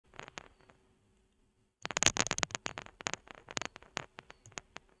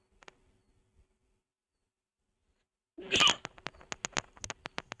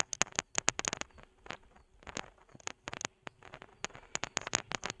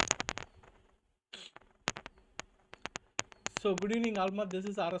So good evening Alma, this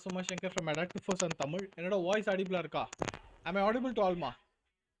is Umashankar from Adda247 Tamil. என்னோட voice audible இருக்கா? Am I audible to Alma?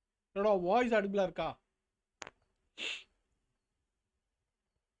 என்னோட voice audible இருக்கா?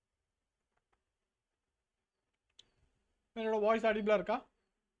 என்னோட voice audible இருக்கா?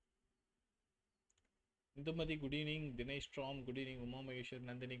 Indumathi good evening, Dinesh Strom good evening, Uma Maheshwar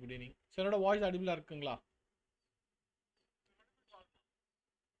Nandini good evening. So என்னோட voice audible இருக்குங்களா?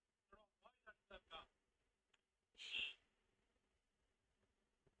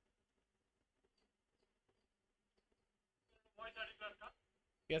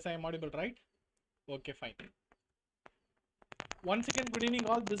 Yes, I am audible, right? Okay, fine. Once again, good evening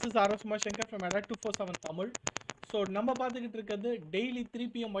all. This is Umashankar from Adda247 Tamil. So நம்ம பார்த்துக்கிட்டு இருக்கிறது daily 3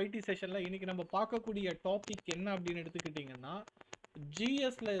 PM YT செஷனில் இன்றைக்கி நம்ம பார்க்கக்கூடிய topic என்ன அப்படின்னு எடுத்துக்கிட்டிங்கன்னா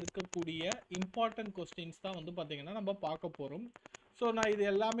ஜிஎஸ்ல இருக்கக்கூடிய இம்பார்ட்டன்ட் கொஸ்டின்ஸ் தான் வந்து பார்த்திங்கன்னா நம்ம பார்க்க போகிறோம். ஸோ நான் இது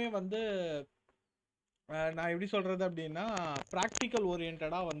எல்லாமே வந்து நான் எப்படி சொல்கிறது அப்படின்னா ப்ராக்டிக்கல்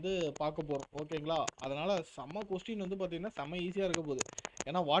ஓரியன்டாக வந்து பார்க்க போகிறோம், ஓகேங்களா? அதனால் செம்ம கொஸ்டின் வந்து பார்த்திங்கன்னா செம்ம ஈஸியாக இருக்க போகுது.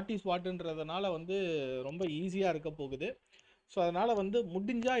 ஏன்னா வாட் இஸ் வாட்டுன்றதுனால வந்து ரொம்ப ஈஸியாக இருக்க போகுது. ஸோ அதனால் வந்து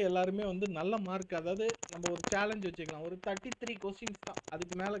முடிஞ்சால் எல்லாருமே வந்து நல்ல மார்க், அதாவது நம்ம ஒரு சேலஞ்ச் வச்சுக்கலாம், ஒரு 33 கொஸ்டின்ஸ் தான்,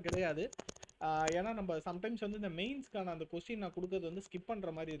 அதுக்கு மேலே கிடையாது. ஏன்னா நம்ம சம்டைம்ஸ் வந்து இந்த மெயின்ஸ்க்கான அந்த கொஸ்டின் நான் கொடுக்கறது வந்து ஸ்கிப்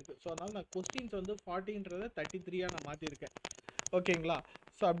பண்ணுற மாதிரி இருக்குது. ஸோ அதனால் நான் கொஸ்டின்ஸ் வந்து 40ன்றதை 33 நான் மாற்றிருக்கேன், ஓகேங்களா?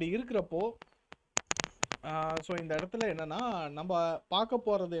 ஸோ அப்படி இருக்கிறப்போ ஸோ இந்த இடத்துல என்னென்னா நம்ம பார்க்க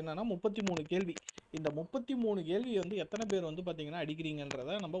போகிறது என்னென்னா 33 கேள்வி. இந்த 33 கேள்வி வந்து எத்தனை பேர் வந்து பார்த்திங்கன்னா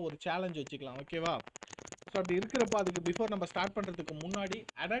அடிக்கிறீங்கன்றதை நம்ம ஒரு சேலஞ்ச் வச்சுக்கலாம், ஓகேவா? ஸோ அப்படி இருக்கிறப்ப அதுக்கு பிஃபோர் நம்ம ஸ்டார்ட் பண்ணுறதுக்கு முன்னாடி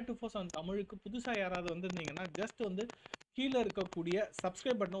Adda247 தமிழுக்கு புதுசாக யாராவது வந்துருந்தீங்கன்னா ஜஸ்ட் வந்து கீழே இருக்கக்கூடிய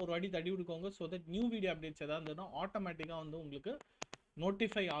சப்ஸ்கிரைப் பட்டனை ஒரு வாட்டி தட்டி விடுக்கோங்க. So that new video updates ஏதாவது இருந்ததுன்னா ஆட்டோமேட்டிக்காக வந்து உங்களுக்கு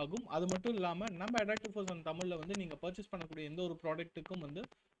நோட்டிஃபை ஆகும். அது மட்டும் இல்லாமல் நம்ம Adda247 தமிழில் வந்து நீங்கள் பர்ச்சேஸ் பண்ணக்கூடிய எந்த ஒரு ப்ராடக்ட்டுக்கும் வந்து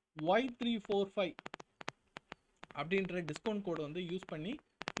Y345 அப்படின்ற டிஸ்கவுண்ட் கோடு வந்து யூஸ் பண்ணி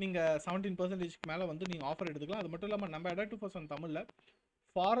நீங்கள் 17% மேலே வந்து நீங்கள் ஆஃபர் எடுத்துக்கலாம். அது மட்டும் இல்லாமல் நம்ம Adda247 தமிழில்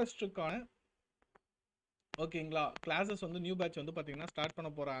ஃபாரஸ்ட்டுக்கான ஓகேங்களா கிளாஸஸ் வந்து நியூ பேட்ச் வந்து பார்த்திங்கன்னா ஸ்டார்ட் பண்ண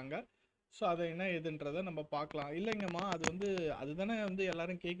போகிறாங்க. ஸோ அதை என்ன ஏதுன்றதை நம்ம பார்க்கலாம். இல்லைங்கம்மா அது வந்து அதுதானே வந்து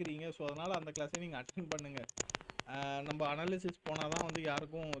எல்லோரும் கேட்குறீங்க, ஸோ அதனால் அந்த கிளாஸை நீங்கள் அட்டென்ட் பண்ணுங்கள். நம்ம அனாலிசிஸ் போனால் தான் வந்து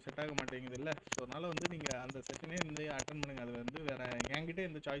யாருக்கும் செட் ஆக மாட்டேங்குது இல்லை. ஸோ அதனால் வந்து நீங்கள் அந்த செஷனே வந்து அட்டென்ட் பண்ணுங்கள். அது வந்து வேறு என்கிட்ட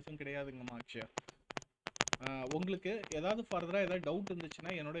எந்த சாய்ஸும் கிடையாதுங்கம்மா அக்ஷயா. உங்களுக்கு ஏதாவது ஃபர்தராக ஏதாவது டவுட்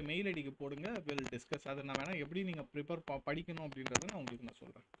இருந்துச்சுன்னா என்னோடய மெயில் ஐடிக்கு போடுங்க, வில் டிஸ்கஸ். அதை நான் வேணால் எப்படி நீங்கள் ப்ரிப்பேர் படிக்கணும் அப்படின்றத நான் உங்களுக்கு நான்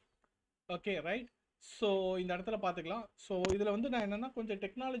சொல்கிறேன், ஓகே ரைட்? ஸோ இந்த இடத்துல பார்த்துக்கலாம். ஸோ இதில் வந்து நான் என்னென்னா கொஞ்சம்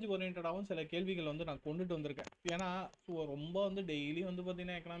டெக்னாலஜி ஓரியன்டாகவும் சில கேள்விகள் வந்து நான் கொண்டுட்டு வந்திருக்கேன். ஏன்னா ஸோ ரொம்ப வந்து டெய்லியும் வந்து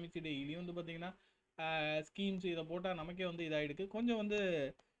பார்த்திங்கன்னா எக்கனாமிக்ஸ், டெய்லியும் வந்து பார்த்திங்கன்னா ஸ்கீம்ஸ் இதை போட்டால் நமக்கே வந்து இதாகிடுது. கொஞ்சம் வந்து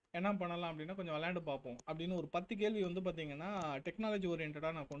என்ன பண்ணலாம் அப்படின்னா கொஞ்சம் விளையாண்டு பார்ப்போம் அப்படின்னு ஒரு 10 கேள்வி வந்து பார்த்திங்கன்னா டெக்னாலஜி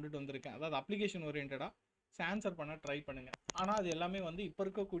ஓரியன்டாக நான் கொண்டுட்டு வந்திருக்கேன். அதாவது அப்ளிகேஷன் ஓரியன்டாக ஆன்சர் பண்ண ட்ரை பண்ணுங்கள். ஆனால் அது எல்லாமே வந்து இப்போ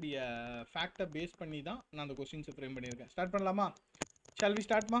இருக்கக்கூடிய ஃபேக்டை பேஸ் பண்ணி தான் நான் அந்த கொஸ்டின்ஸை ஃப்ரேம் பண்ணியிருக்கேன். ஸ்டார்ட் பண்ணலாமா? Shall we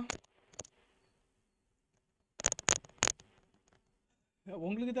ஸ்டார்ட்மா?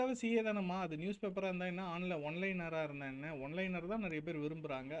 உங்களுக்கு தேவை சிஏ தானம்மா. அது நியூஸ் பேப்பராக இருந்தால் என்ன, ஒன்லைனராக இருந்தால் என்ன, ஒன்லைனர் தான் நிறைய பேர்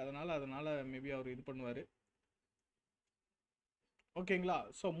விரும்புகிறாங்க. அதனால் மேபி அவர் இது பண்ணுவார், ஓகேங்களா?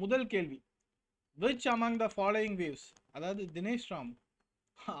 ஸோ முதல் கேள்வி, which among the following waves, அதாவது தினேஷ் ராம்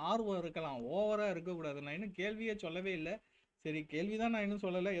ஆர்வம் இருக்கலாம், ஓவராக இருக்கக்கூடாது. நான் இன்னும் கேள்வியே சொல்லவே இல்லை. சரி கேள்வி தான் நான் இன்னும்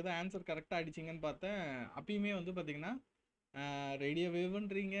சொல்லலை, ஏதோ ஆன்சர் கரெக்டாக அடிச்சிங்கன்னு பார்த்தேன். அப்பயுமே வந்து பார்த்திங்கன்னா ரேடியோ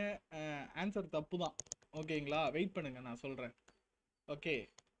வேவ்ன்றீங்க, ஆன்சர் தப்பு தான், ஓகேங்களா? வெயிட் பண்ணுங்கள், நான் சொல்கிறேன். ஓகே,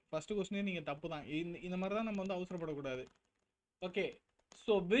 ஃபஸ்ட்டு கொஸ்டினே நீங்கள் தப்பு தான். இந்த மாதிரி தான் நம்ம வந்து அவசரப்படக்கூடாது, okay?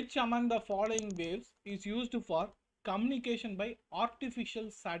 So which among the following waves is used for communication by artificial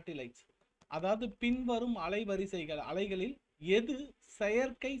satellites, அதாவது பின்வரும் அலைகளில் எது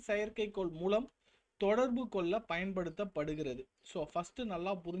செயற்கைக்கோள் மூலம் தொடர்பு கொள்ள பயன்படுத்தப்படுகிறது? ஸோ ஃபஸ்ட்டு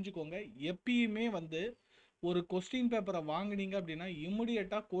நல்லா புரிஞ்சுக்கோங்க, எப்பயுமே வந்து ஒரு கொஸ்டின் பேப்பரை வாங்கினீங்க அப்படின்னா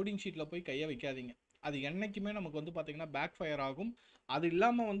இம்மிடியட்டாக கோடிங் ஷீட்டில் போய் கையை வைக்காதீங்க. அது என்றைக்குமே நமக்கு வந்து பார்த்திங்கன்னா பேக் ஃபயர் ஆகும். அது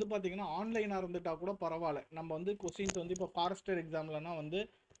இல்லாமல் வந்து பார்த்திங்கன்னா ஆன்லைனாக இருந்துட்டால் கூட பரவாயில்ல, நம்ம வந்து கொஸ்டின்ஸ் வந்து இப்போ ஃபாரஸ்டர் எக்ஸாம்லனா வந்து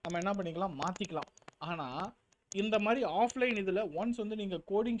நம்ம என்ன பண்ணிக்கலாம், மாற்றிக்கலாம். ஆனால் இந்த மாதிரி ஆஃப்லைன் இதில் ஒன்ஸ் வந்து நீங்கள்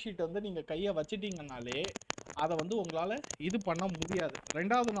கோடிங் ஷீட்டை வந்து நீங்கள் கையை வச்சிட்டிங்கனாலே அதை வந்து உங்களால் இது பண்ண முடியாது.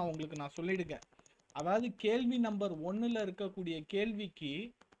 ரெண்டாவது நான் உங்களுக்கு நான் சொல்லிடுங்க, அதாவது கேள்வி நம்பர் 1ல் இருக்கக்கூடிய கேள்விக்கு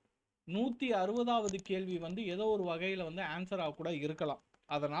 160வது கேள்வி வந்து ஏதோ ஒரு வகையில் வந்து ஆன்சராக கூட இருக்கலாம்.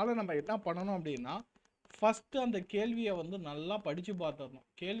 அதனால் நம்ம என்ன பண்ணணும் அப்படின்னா ஃபஸ்ட்டு அந்த கேள்வியை வந்து நல்லா படித்து பார்த்துடணும்.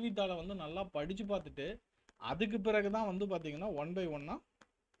 கேள்வித்தாளை வந்து நல்லா படித்து பார்த்துட்டு அதுக்கு பிறகு தான் வந்து பார்த்திங்கன்னா 1 by 1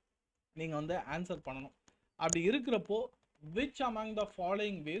 நீங்கள் வந்து ஆன்சர் பண்ணணும். அப்படி இருக்கிறப்போ which among the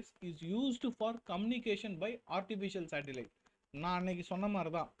following waves is used for communication by artificial satellite? நான் அன்னைக்கு சொன்ன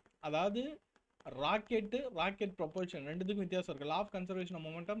மாதிரி தான், அதாவது ராக்கெட் ப்ரொபல்ஷன் ரெண்டுத்துக்கும் வித்தியாசம் இருக்குது. Law of conservation of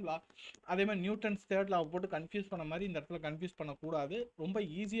momentum அதே மாதிரி நியூட்டன்ஸ் தேர்ட் லா போட்டு கன்ஃபியூஸ் பண்ண மாதிரி இந்த இடத்துல கன்ஃபியூஸ் பண்ணக்கூடாது. ரொம்ப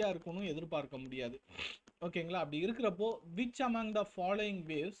ஈஸியாக இருக்கணும் எதிர்பார்க்க முடியாது. ஓகேங்களா? அப்படி இருக்கிறப்போ which among the following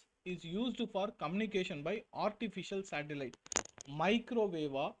waves is used for communication by artificial satellite?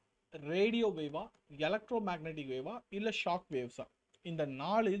 மைக்ரோவேவா, radio வேவா, electro magnetic வேவா, இல்லை ஷாக் வேவ்ஸா? இந்த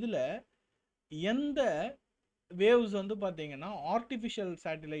 4 இதில் எந்த வேவ்ஸ் வந்து பார்த்தீங்கன்னா ஆர்டிஃபிஷியல்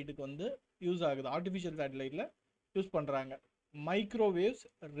சேட்டலைட்டுக்கு வந்து யூஸ் ஆகுது? ஆர்டிஃபிஷியல் சேட்டலைட்டில் யூஸ் பண்ணுறாங்க. Microwaves,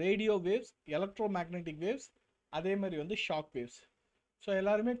 radio waves, electro magnetic waves, அதே மாதிரி வந்து ஷாக் வேவ்ஸ். ஸோ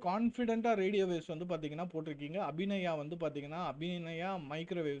எல்லாருமே கான்ஃபிடென்ட்டாக ரேடியோ வேவ்ஸ் வந்து பார்த்தீங்கன்னா போட்டிருக்கீங்க. அபிநயா வந்து பார்த்தீங்கன்னா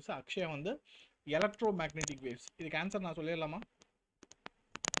மைக்ரோவேவ்ஸ், அக்ஷயா வந்து எலக்ட்ரோ மேக்னெட்டிக் வேவ்ஸ். இதுக்கு ஆன்சர் நான் சொல்லிடலாமா?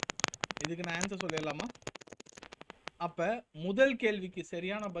 அப்போ முதல் கேள்விக்கு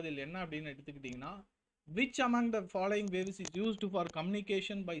சரியான பதில் என்ன அப்படின்னு எடுத்துக்கிட்டிங்கன்னா, which among the following waves is used for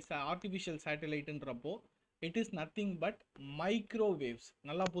communication by artificial satelliteன்றப்போ it is nothing but microwaves.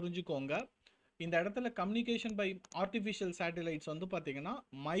 நல்லா புரிஞ்சுக்கோங்க. இந்த இடத்துல கம்யூனிகேஷன் பை ஆர்டிஃபிஷியல் சேட்டலைட்ஸ் வந்து பார்த்தீங்கன்னா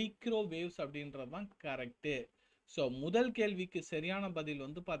மைக்ரோவேவ்ஸ் அப்படின்றது தான் கரெக்டு. ஸோ முதல் கேள்விக்கு சரியான பதில்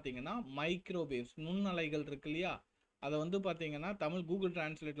வந்து பார்த்தீங்கன்னா மைக்ரோவேவ்ஸ், நுண்ணலைகள் இருக்கு இல்லையா? அதை வந்து பார்த்தீங்கன்னா தமிழ் கூகுள்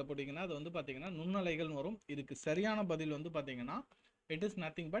டிரான்ஸ்லேட்டில் போட்டிங்கன்னா அது வந்து பார்த்தீங்கன்னா நுண்ணலைகள்னு வரும். இதுக்கு சரியான பதில் வந்து பார்த்தீங்கன்னா it is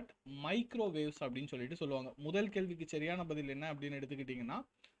nothing but microwaves அப்படின்னு சொல்லுவாங்க. முதல் கேள்விக்கு சரியான பதில் என்ன அப்படின்னு எடுத்துக்கிட்டிங்கன்னா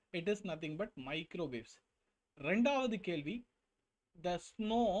it is nothing but microwaves. ரெண்டாவது கேள்வி, த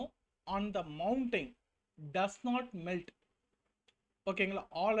snow on the mountain does not melt. ஓகேங்களா?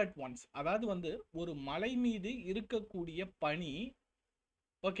 All at once. அதாவது வந்து ஒரு மலை மீது இருக்கக்கூடிய பனி,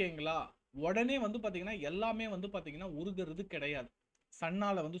 ஓகேங்களா, உடனே வந்து பார்த்தீங்கன்னா எல்லாமே வந்து பார்த்தீங்கன்னா உருகிறது கிடையாது.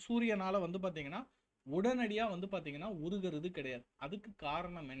 சன்னால் வந்து சூரியனால் வந்து பார்த்தீங்கன்னா உடனடியாக வந்து பார்த்தீங்கன்னா உருகிறது கிடையாது. அதுக்கு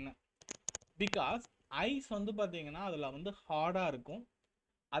காரணம் என்ன? பிகாஸ் ஐஸ் வந்து பார்த்தீங்கன்னா அதில் வந்து ஹார்டாக இருக்கும்.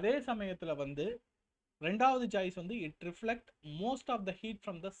 அதே சமயத்தில் வந்து ரெண்டாவது சாய்ஸ் வந்து it reflect most of the heat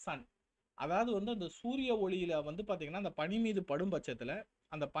from the Sun. அதாவது வந்து அந்த சூரிய ஒளியில் வந்து பார்த்தீங்கன்னா அந்த பனி மீது படும் பட்சத்தில்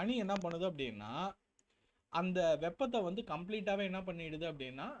அந்த பனி என்ன பண்ணுது அப்படின்னா அந்த வெப்பத்தை வந்து கம்ப்ளீட்டாகவே என்ன பண்ணிடுது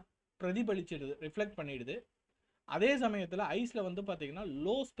அப்படின்னா பிரதிபலிச்சிடுது, ரிஃப்ளெக்ட் பண்ணிடுது. அதே சமயத்தில் ஐஸில் வந்து பார்த்தீங்கன்னா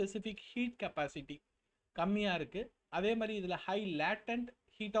லோ ஸ்பெசிஃபிக் ஹீட் கெப்பாசிட்டி கம்மியாக இருக்குது. அதே மாதிரி இதில் high latent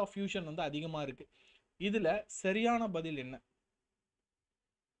heat of fusion வந்து அதிகமாக இருக்குது. இதில் சரியான பதில் என்ன?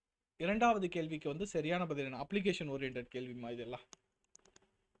 இரண்டாவது கேள்விக்கு வந்து சரியான பதில் என்ன? அப்ளிகேஷன் ஓரியன்ட் கேள்விமா இதெல்லாம்.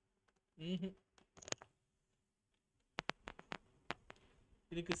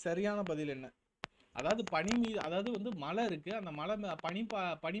 இதுக்கு சரியான பதில் என்ன? அதாவது பனி மீது, அதாவது வந்து மலை இருக்குது, அந்த மலை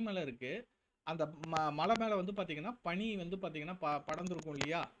பனிமலை இருக்குது, அந்த மலை மேலே வந்து பார்த்தீங்கன்னா பனி வந்து பார்த்தீங்கன்னா படர்ந்துருக்கும்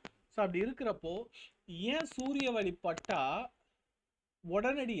இல்லையா? ஸோ அப்படி இருக்கிறப்போ ஏன் சூரிய வழிபட்டா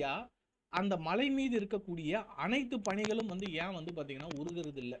உடனடியாக அந்த மலை மீது இருக்கக்கூடிய அனைத்து பனிகளும் வந்து ஏன் வந்து பார்த்தீங்கன்னா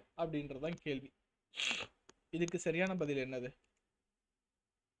உருகிறது இல்லை அப்படின்றதான் கேள்வி. இதுக்கு சரியான பதில் என்னது?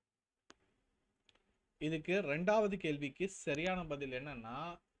 இதுக்கு ரெண்டாவது கேள்விக்கு சரியான பதில் என்னன்னா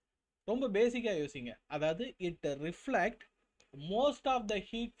ரொம்ப பேசிக்காக யோசிங்க. அதாவது it reflect most of the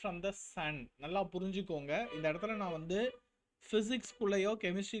heat from the Sun. நல்லா புரிஞ்சுக்கோங்க. இந்த இடத்துல நான் வந்து ஃபிசிக்ஸ்குள்ளேயோ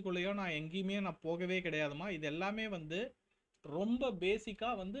கெமிஸ்ட்ரிக்குள்ளேயோ நான் எங்கேயுமே நான் போகவே கிடையாதுமா. இது எல்லாமே வந்து ரொம்ப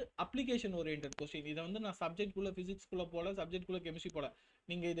பேசிக்காக வந்து அப்ளிகேஷன் ஓரியன்ட் கொஸ்டின். இதை வந்து நான் சப்ஜெக்ட்குள்ளே ஃபிசிக்ஸ்குள்ளே போல, சப்ஜெக்ட்குள்ளே கெமிஸ்ட்ரி போல.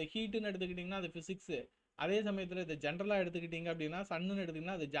 நீங்கள் இதை ஹீட்டுன்னு எடுத்துக்கிட்டிங்கன்னா அது ஃபிசிக்ஸு, அதே சமயத்தில் இதை ஜென்ரலாக எடுத்துக்கிட்டிங்க அப்படின்னா சன்னுன்னு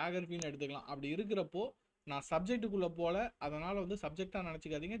எடுத்துக்கிட்டிங்கன்னா அது ஜாகிரபின்னு எடுத்துக்கலாம். அப்படி இருக்கிறப்போ நான் சப்ஜெக்ட்டுக்குள்ளே போல, அதனால் வந்து சப்ஜெக்டாக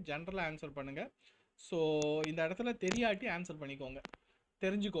நினச்சிக்காதீங்க, ஜென்ரலாக ஆன்சர் பண்ணுங்கள். ஸோ இந்த இடத்துல தெரியாட்டி ஆன்சர் பண்ணிக்கோங்க,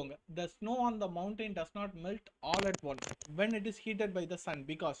 தெரிஞ்சுக்கோங்க. த snow on the mountain does not melt all at once when it is heated by the Sun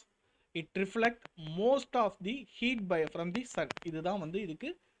because it reflect most of the heat from the Sun. இதுதான் வந்து இதுக்கு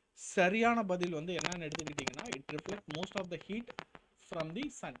சரியான பதில் வந்து என்னன்னு எடுத்துக்கிட்டிங்கன்னா it reflect most of the heat from the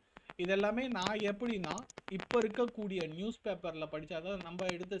Sun. இதெல்லாமே நான் எப்படின்னா இப்போ இருக்கக்கூடிய நியூஸ் பேப்பரில் படித்தா, அதாவது நம்ம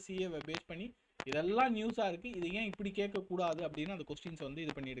எடுத்த சிஏவை பேஸ் பண்ணி இதெல்லாம் நியூஸாக இருக்குது, இது ஏன் இப்படி கேட்கக்கூடாது அப்படின்னு அந்த கொஸ்டின்ஸ் வந்து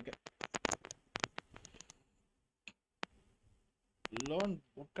இது பண்ணியிருக்கேன். Learn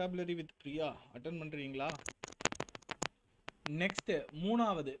vocabulary with Priya attend பண்ணுறீங்களா? நெக்ஸ்ட்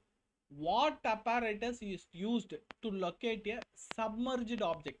மூணாவது, what apparatus is used to locate a submerged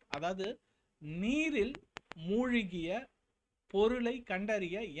object? அதாவது நீரில் மூழ்கிய பொருளை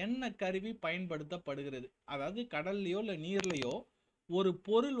கண்டறிய என்ன கருவி பயன்படுத்தப்படுகிறது? அதாவது கடல்லையோ இல்லை நீர்லையோ ஒரு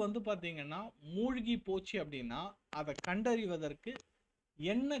பொருள் வந்து பார்த்தீங்கன்னா மூழ்கி போச்சு அப்படின்னா அதை கண்டறிவதற்கு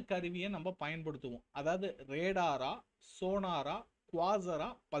என்ன கருவியை நம்ம பயன்படுத்துவோம்? அதாவது ரேடாரா, சோனாரா, குவாசரா,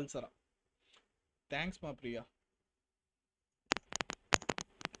 பல்சரா? தேங்க்ஸ் மா பிரியா.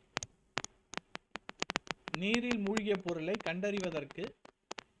 நீரில் மூழ்கிய பொருளை கண்டறிவதற்கு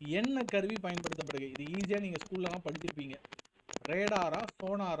என்ன கருவி பயன்படுத்தப்படுகிறது? இது ஈஸியாக நீங்கள் ஸ்கூல்லலாம் படிச்சிருப்பீங்க. ரேடாரா,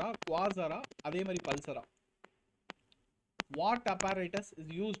 சோனாரா, குவாசரா, அதே மாதிரி பல்சரா. What apparatus is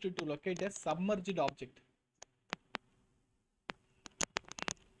used to locate a submerged object?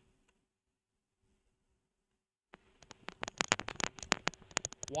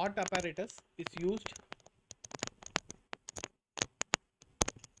 What apparatus is used?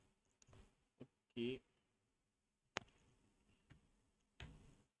 Okay.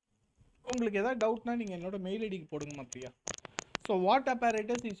 உங்களுக்கு ஏதாவது டவுட்னா நீங்கள் என்னோட மெயில் ஐடிக்கு போடுங்கம்மா Priya. So what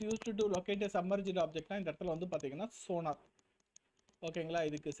apparatus is used to locate a submerged objectனா இந்த இடத்துல வந்து பார்த்தீங்கன்னா சோனார். ஓகேங்களா,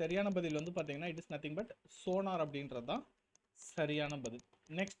 இதுக்கு சரியான பதில் வந்து பார்த்தீங்கன்னா it is nothing but sonar அப்படின்றது தான் சரியான பதில்.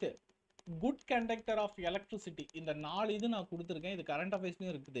 Next, good conductor of electricity. இந்த 4 இது நான் கொடுத்துருக்கேன், இது கரண்ட்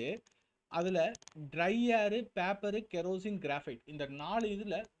அஃபேர்ஸ்லையும் இருக்குது. அதில் ட்ரை ஏரு, பேப்பரு, கெரோசின், கிராஃபைட், இந்த 4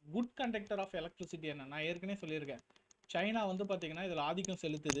 இதில் குட் கண்டக்டர் ஆஃப் எலக்ட்ரிசிட்டி என்ன, நான் ஏற்கனவே சொல்லியிருக்கேன். சைனா வந்து பார்த்தீங்கன்னா இதில் ஆதிக்கம்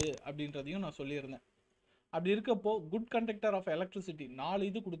செலுத்துது அப்படின்றதையும் நான் சொல்லியிருந்தேன். அப்படி இருக்கப்போ குட் கண்டக்டர் ஆஃப் எலக்ட்ரிசிட்டி 4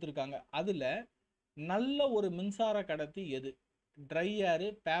 இது கொடுத்துருக்காங்க. அதில் நல்ல ஒரு மின்சார கடத்தி எது? ட்ரை ஏரு,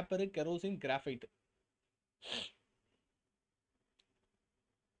 பேப்பரு, கெரோசின், கிராஃபைட்.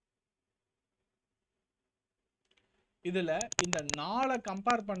 இதில் இந்த 4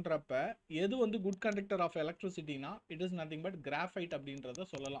 கம்பேர் பண்ணுறப்ப எது வந்து good conductor of எலக்ட்ரிசிட்டினா it is nothing but graphite அப்படின்றத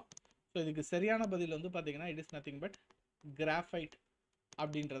சொல்லலாம். ஸோ இதுக்கு சரியான பதில் வந்து பார்த்தீங்கன்னா it is nothing but graphite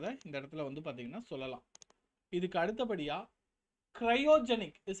அப்படின்றத இந்த இடத்துல வந்து பார்த்தீங்கன்னா சொல்லலாம். இதுக்கு அடுத்தபடியாக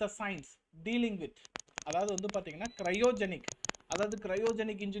cryogenic is a science dealing with, அதாவது வந்து பார்த்தீங்கன்னா கிரையோஜெனிக், அதாவது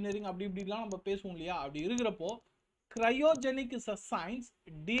கிரையோஜெனிக் இன்ஜினியரிங் அப்படி இப்படிலாம் நம்ம பேசுவோம் இல்லையா, அப்படி இருக்கிறப்போ cryogenic is a science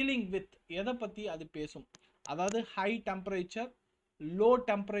dealing with எதை பற்றி அது பேசும்? அதாவது high temperature, low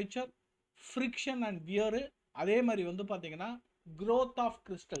temperature, friction and wear, அதே மாதிரி வந்து பார்த்தீங்கன்னா growth ஆஃப்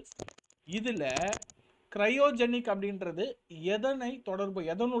கிறிஸ்டல்ஸ். இதில் கிரையோஜெனிக் அப்படின்றது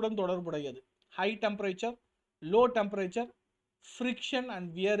எதனுடன் தொடர்புடையது? High temperature, low temperature, friction and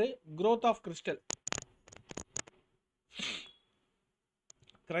wear, growth of crystal.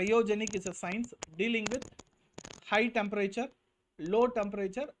 Cryogenic is a science dealing with high temperature, low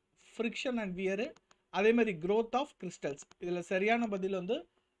temperature, friction and wear, அதே மாதிரி growth of crystals. இதில் சரியான பதில் வந்து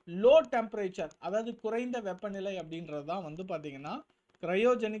லோ டெம்பரேச்சர், அதாவது குறைந்த வெப்பநிலை அப்படின்றது தான் வந்து பார்த்தீங்கன்னா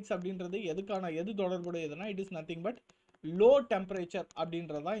கிரையோஜெனிக்ஸ் அப்படின்றது எது தொடர்புடையதுன்னா it is nothing but low temperature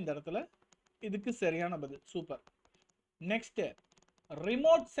அப்படின்றது தான் இந்த இடத்துல இதுக்கு சரியான பதில். Super. Next,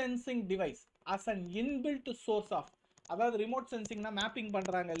 remote sensing device as an inbuilt source of, அதாவது ரிமோட் சென்சிங்னா மேப்பிங்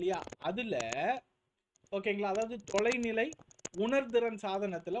பண்ணுறாங்க இல்லையா, அதில் ஓகேங்களா, அதாவது தொலைநிலை உணர்திறன்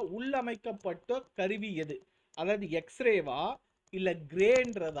சாதனத்தில் உள்ளமைக்கப்பட்ட கருவி எது? அதாவது எக்ஸ்ரேவா, இல்லை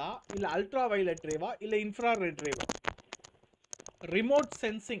கிரேன்றதா, இல்லை அல்ட்ரா வயலட் ரேவா, இல்லை infrared Rewa? Remote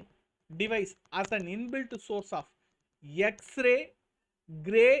sensing device as an inbuilt source of x ray,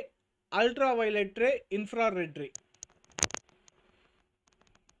 grey, ultra violet ray, infrared ray.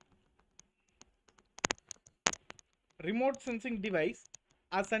 remote sensing device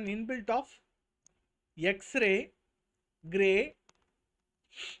as an inbuilt of X-ray, gray,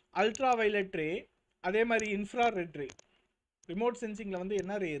 ultraviolet ray, அதே மாதிரி infrared ray. remote sensingல வந்து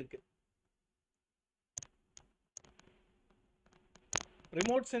என்ன ரே இருக்கு?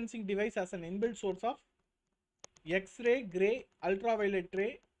 remote sensing device as an inbuilt source of X-ray, gray, ultraviolet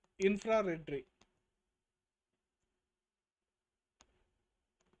ray, infrared ray.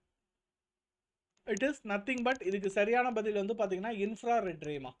 it is nothing but, இதுக்கு சரியான பதில் வந்து பாத்தீங்கன்னா infrared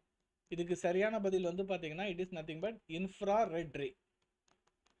ray மா. இதுக்கு சரியான பதில் வந்து பாத்தீங்கன்னா it is nothing but infrared ray.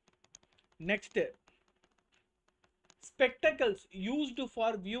 next, spectacles used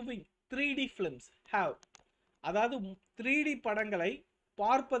for viewing 3D films have, அதாவது 3D படங்களை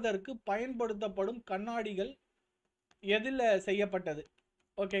பார்ப்பதற்கு பயன்படுத்தப்படும் கண்ணாடிகள் எதில் செய்யப்பட்டது?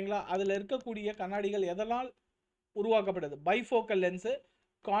 ஓகேங்களா, அதில் இருக்கக்கூடிய கண்ணாடிகள் எதனால் உருவாக்கப்பட்டது? Bifocal lens,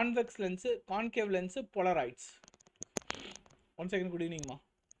 convex lens, concave lens, போலராய்ட்ஸ். One second, good ஈவினிங்மா.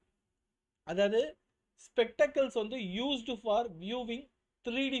 அதாவது ஸ்பெக்டக்கிள்ஸ் வந்து used for viewing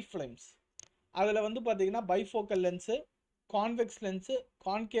 3D films. அதில் வந்து பார்த்தீங்கன்னா bifocal lens, convex lens,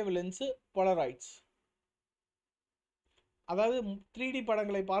 concave lens, போலராய்ட்ஸ். அதாவது 3D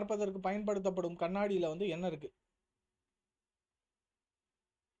படங்களை பார்ப்பதற்கு பயன்படுத்தப்படும் கண்ணாடியில் வந்து என்ன இருக்கு?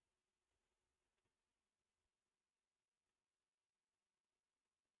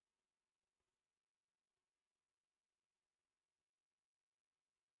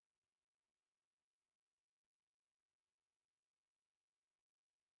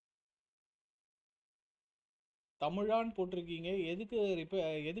 தமிழான்னு போட்டிருக்கீங்க,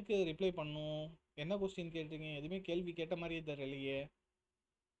 எதுக்கு ரிப்ளை பண்ணும்? என்ன கொஸ்டின் கேட்டிருக்கீங்க? எதுவுமே கேள்வி கேட்ட மாதிரியே தெரியலையே.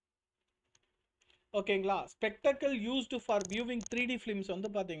 ஓகேங்களா, spectacle used for viewing 3D films வந்து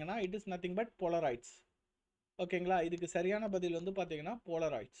பார்த்தீங்கன்னா இட் இஸ் நத்திங் பட் போலராய்ட்ஸ். ஓகேங்களா? இதுக்கு சரியான பதில் வந்து பார்த்தீங்கன்னா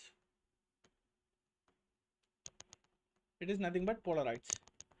போலராய்ட்ஸ். It is nothing but போலராய்ட்ஸ்.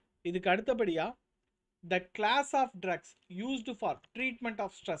 இதுக்கு அடுத்தபடியா the class of drugs used for treatment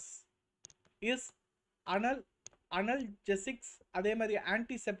of stress is analgesics, அதே மாதிரி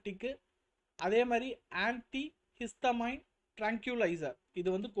antiseptic, அதே மாதிரி antihistamine, tranquilizer. இது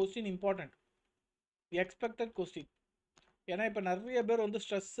வந்து கொஸ்டின் இம்பார்ட்டன்ட், எக்ஸ்பெக்டட் கொஸ்டின். ஏன்னா இப்போ நிறைய பேர் வந்து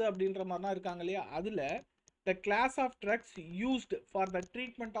ஸ்ட்ரெஸ் அப்படின்ற மாதிரிலாம் இருக்காங்க இல்லையா, அதில் the class of drugs used for the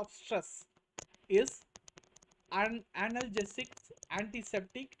treatment of stress is analgesics,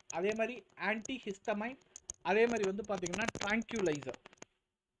 antiseptic, அதே மாதிரி antihistamine, அதே மாதிரி வந்து பார்த்தீங்கன்னா tranquilizer.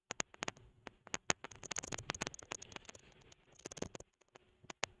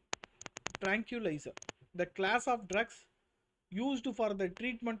 Tranquilizer. The class of drugs used for the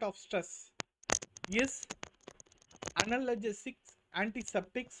treatment of stress is analgesics,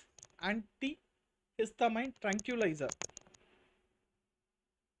 antiseptics, antihistamine, tranquilizer.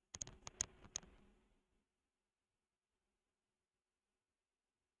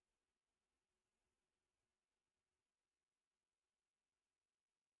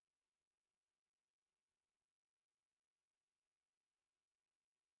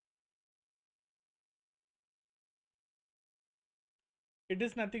 It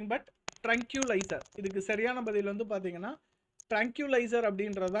is nothing but tranquilizer. இதுக்கு சரியான பதில் வந்து பார்த்தீங்கன்னா tranquilizer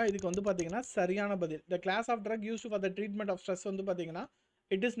அப்படின்றது தான் இதுக்கு வந்து பார்த்தீங்கன்னா சரியான பதில். The class of drug used for the treatment of stress வந்து பார்த்தீங்கன்னா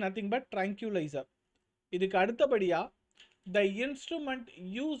it is nothing but tranquilizer. இதுக்கு அடுத்தபடியா the instrument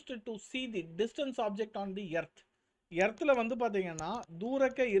used to see the distance object on the earth. எர்த்தில் வந்து பார்த்தீங்கன்னா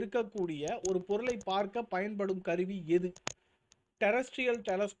தூரக்க இருக்கக்கூடிய ஒரு பொருளை பார்க்க பயன்படும் கருவி எது? டெரஸ்ட்ரியல்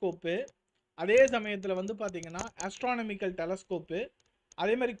டெலஸ்கோப்பு, அதே சமயத்தில் வந்து பார்த்தீங்கன்னா ஆஸ்ட்ரானமிக்கல் டெலஸ்கோப்பு,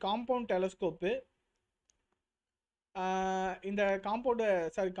 அதே மாதிரி காம்பவுண்ட் டெலஸ்கோப்பு, இந்த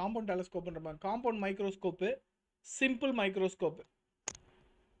காம்பவுண்ட் டெலஸ்கோப்புன்ற மாதிரி compound microscope, simple microscope.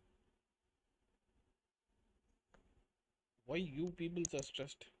 Why you people are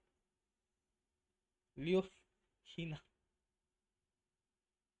stressed? Leo Hina.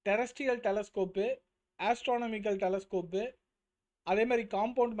 Terrestrial telescope, astronomical telescope, அதே மாதிரி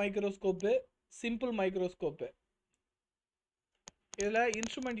காம்பவுண்ட் மைக்ரோஸ்கோப்பு, சிம்பிள் மைக்ரோஸ்கோப்பு. இதில்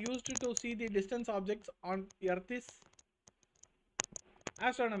instrument used to see the distance objects on earth is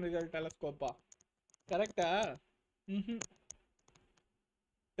astronomical telescope. கரெக்டா?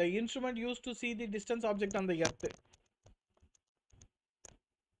 The instrument used to see the distance object on the earth.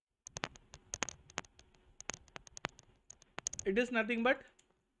 It is nothing but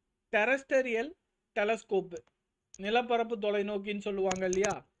terrestrial telescope. நிலப்பரப்பு தொலைநோக்கின்னு சொல்லுவாங்க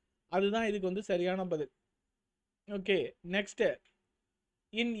இல்லையா, அதுதான் இதுக்கு வந்து சரியான பதில். Okay, next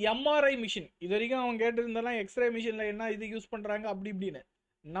in MRI machine. இது வரைக்கும் அவங்க கேட்டிருந்தாலும் எக்ஸ்ரே மிஷினில் என்ன இது யூஸ் பண்ணுறாங்க அப்படி இப்படின்னு.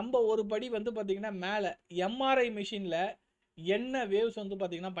 நம்ம ஒரு படி வந்து பார்த்திங்கன்னா மேலே எம்ஆர்ஐ மிஷினில் என்ன வேவ்ஸ் வந்து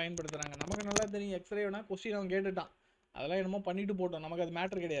பார்த்திங்கன்னா பயன்படுத்துகிறாங்க. நமக்கு நல்லா தெரியும், எக்ஸ்ரேனா கொஸ்டின் அவன் கேட்டுட்டான், அதெல்லாம் என்னமோ பண்ணிட்டு போட்டோம், நமக்கு அது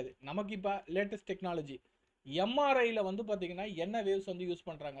மேட்ரு கிடையாது. நமக்கு இப்போ லேட்டஸ்ட் டெக்னாலஜி எம்ஆர்ஐயில் வந்து பார்த்திங்கன்னா என்ன வேவ்ஸ் வந்து யூஸ்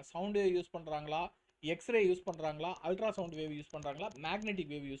பண்ணுறாங்க? சவுண்ட் வேவ் யூஸ் பண்ணுறாங்களா, எக்ஸ்ரே யூஸ் பண்ணுறாங்களா, அல்ட்ராசவுண்ட் வேவ் யூஸ் பண்ணுறாங்களா,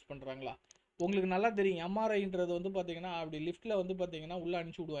 மேக்னெட்டிக் வேவ் யூஸ் பண்ணுறாங்களா? உங்களுக்கு நல்லா தெரியும் எம்ஆர்ஐன்றது வந்து பார்த்தீங்கன்னா அப்படி லிஃப்ட்டில் வந்து பார்த்தீங்கன்னா உள்ளே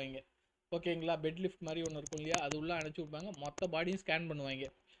அனுப்பிச்சி விடுவாங்க. ஓகேங்களா? பெட் லிஃப்ட் மாதிரி ஒன்று இருக்கும் இல்லையா, அது உள்ளே அனுப்பிச்சி விட்பாங்க, மொத்த பாடியும் ஸ்கேன் பண்ணுவாங்க,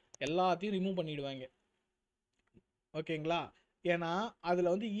 எல்லாத்தையும் ரிமூவ் பண்ணிவிடுவாங்க. ஓகேங்களா? ஏன்னா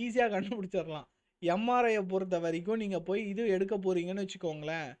அதில் வந்து ஈஸியாக கண்டுபிடிச்சிடலாம். எம்ஆர்ஐயை பொறுத்த வரைக்கும் நீங்கள் போய் இது எடுக்க போகிறீங்கன்னு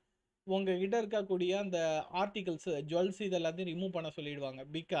வச்சுக்கோங்களேன், உங்ககிட்ட இருக்கக்கூடிய அந்த ஆர்டிகல்ஸு, ஜுவல்ஸ், இது எல்லாத்தையும் ரிமூவ் பண்ண சொல்லிடுவாங்க.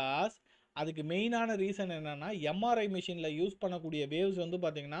 பிகாஸ் அதுக்கு மெயினான ரீசன் என்னென்னா எம்ஆர்ஐ மிஷினில் யூஸ் பண்ணக்கூடிய வேவ்ஸ் வந்து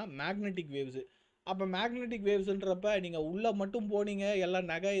பார்த்திங்கன்னா மேக்னெட்டிக் வேவ்ஸு. அப்போ மேக்னெட்டிக் வேவ்ஸுன்றப்ப நீங்கள் உள்ளே மட்டும் போனீங்க, எல்லாம்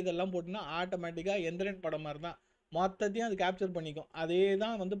நகை இதெல்லாம் போட்டிங்கன்னா ஆட்டோமேட்டிக்காக எந்திரன் படம் மாதிரி தான் மொத்தத்தையும் அது கேப்சர் பண்ணிக்கும். அதே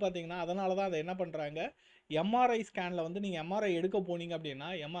தான் வந்து பார்த்திங்கன்னா அதனால தான் அதை என்ன பண்ணுறாங்க, எம்ஆர்ஐ ஸ்கேனில் வந்து நீங்கள் எம்ஆர்ஐ எடுக்க போனீங்க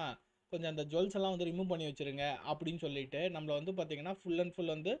அப்படின்னா ஏமா கொஞ்சம் அந்த ஜுவல்ஸ் எல்லாம் வந்து ரிமூவ் பண்ணி வச்சுருங்க அப்படின்னு சொல்லிட்டு நம்மளை வந்து பார்த்திங்கன்னா ஃபுல் அண்ட்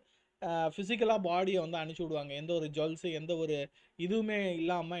ஃபுல் வந்து ஃபிசிக்கலாக பாடியை வந்து அனுப்பிச்சி விடுவாங்க. எந்த ஒரு ஜுவல்ஸு எந்த ஒரு இதுவுமே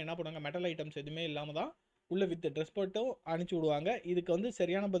இல்லாமல் என்ன பண்ணுவாங்க, மெட்டல் ஐட்டம்ஸ் எதுவுமே இல்லாமல் தான் உள்ளே வித் ட்ரெஸ் போட்டும் அனுப்பிச்சி விடுவாங்க. இதுக்கு வந்து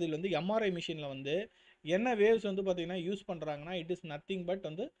சரியான பதில் வந்து எம்ஆர்ஐ மிஷினில் வந்து என்ன வேவ்ஸ் வந்து பார்த்திங்கன்னா யூஸ் பண்ணுறாங்கன்னா இட் இஸ் நத்திங் பட்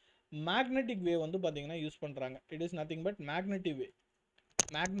வந்து மேக்னெட்டிக் வேவ் வந்து பார்த்திங்கன்னா யூஸ் பண்ணுறாங்க. It is nothing but magnetic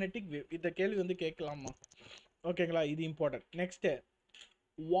wave. இந்த கேள்வி வந்து கேட்கலாமா? ஓகேங்களா? இது important. Next,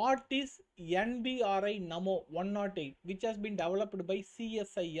 what is NBRI NAMO 108 which has been developed by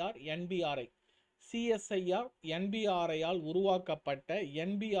CSIR NBRI? CSIR NBRI all உருவாக்கப்பட்ட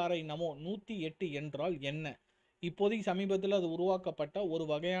NBRI NAMO 108 என்றால் என்ன? இப்போதைக்கு சமீபத்தில் அது உருவாக்கப்பட்ட ஒரு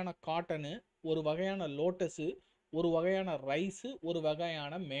வகையான காட்டனு, ஒரு வகையான லோட்டஸு, ஒரு வகையான ரைஸு, ஒரு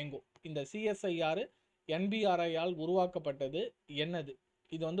வகையான மேங்கோ. இந்த CSIR NBRI ஆல் உருவாக்கப்பட்டது என்னது?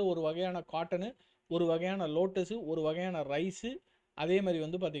 இது வந்து ஒரு வகையான காட்டனு, ஒரு வகையான லோட்டஸு, ஒரு வகையான ரைஸு, அதே மாதிரி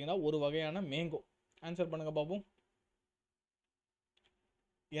வந்து பார்த்தீங்கன்னா ஒரு வகையான மேங்கோ. ஆன்சர் பண்ணுங்க பார்ப்போம்.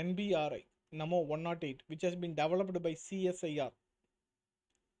 NBRI Namo 108 which has been developed by CSIR.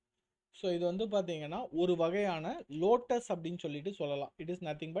 So இது வந்து பார்த்தீங்கன்னா ஒரு வகையான லோட்டஸ் அப்படின்னு சொல்லிட்டு சொல்லலாம். It is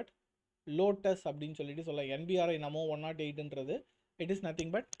nothing but lotus அப்படின்னு சொல்லிட்டு சொல்லலாம். NBRI Namo 108ன்றது it is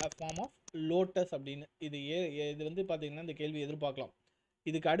nothing but a form of lotus அப்படின்னு இது வந்து பார்த்தீங்கன்னா இந்த கேள்வி எதிர்பார்க்கலாம்.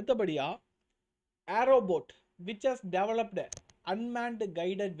 இதுக்கு அடுத்தபடியாக Aerobot, which has developed an unmanned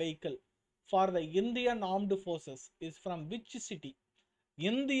guided vehicle for the Indian Armed Forces, is from which city?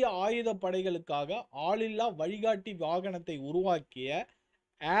 இந்திய ஆயுத படைகளுக்காக ஆளில்லா வழிகாட்டி வாகனத்தை உருவாக்கிய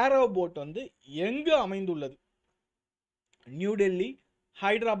ஏரோபோட் வந்து எங்கு அமைந்துள்ளது? நியூ டெல்லி,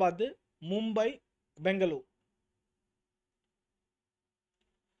 ஹைதராபாத், மும்பை, பெங்களூர்.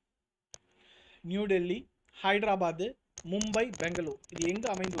 நியூ டெல்லி, ஹைதராபாத், மும்பை, பெங்களூர். இது எங்கு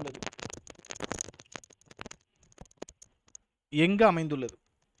அமைந்துள்ளது? எங்கு அமைந்துள்ளது?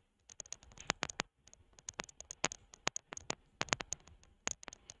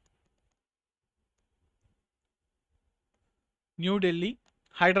 நியூ டெல்லி,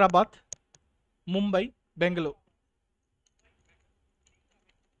 ஹைதராபாத், மும்பை, பெங்களூர்.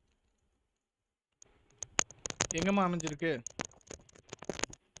 எங்கம்மா அமைஞ்சிருக்கு?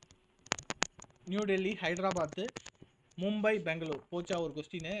 நியூ டெல்லி, ஹைதராபாத், மும்பை, பெங்களூர். போச்சா ஒரு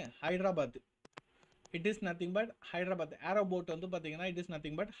question? Hyderabad. It is nothing but Hyderabad. ஏரோபோட் வந்து பார்த்தீங்கன்னா it is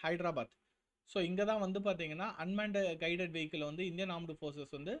nothing but Hyderabad. So இங்கே தான் வந்து பார்த்தீங்கன்னா அன்மேண்ட் கைடட் வெஹிக்கிள் வந்து இந்தியன் ஆர்ம்டு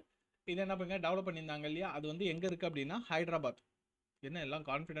ஃபோர்ஸஸ் வந்து இது என்ன பண்ணுங்க டெவலப் பண்ணியிருந்தாங்க இல்லையா? அது வந்து எங்கே இருக்குது அப்படின்னா ஹைதராபாத். என்ன எல்லாம்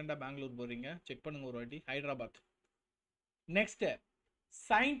கான்ஃபிடென்ட்டாக பெங்களூர் போகிறீங்க? செக் பண்ணுங்க ஒரு வாட்டி. Hyderabad. Next,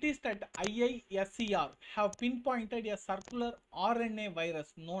 scientists at IISER have pinpointed a circular RNA virus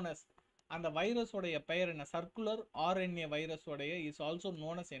known as, அந்த வைரஸோடைய பெயர் என்ன? Circular RNA வைரஸோடைய is also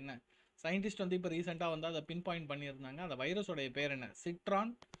known as என்ன? சயின்டிஸ்ட் வந்து இப்போ ரீசெண்டாக வந்து அதை பின் பாயிண்ட் பண்ணியிருந்தாங்க. அந்த வைரஸோடைய பேர் என்ன?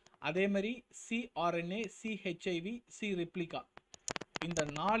 சிட்ரான், அதே மாதிரி CRNA, CHIV, C ரெப்ளிகா. இந்த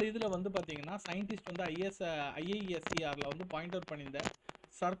 4 இதில் வந்து பார்த்தீங்கன்னா சயின்டிஸ்ட் வந்து IISERல வந்து பாயிண்ட் அவுட் பண்ணியிருந்த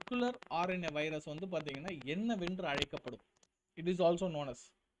சர்க்குலர் RNA வைரஸ் வந்து பார்த்தீங்கன்னா என்னவென்று அழைக்கப்படும்? It is also known as,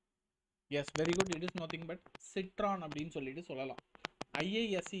 yes very good, it is nothing but Citroen அப்படின்னு சொல்லிட்டு சொல்லலாம்.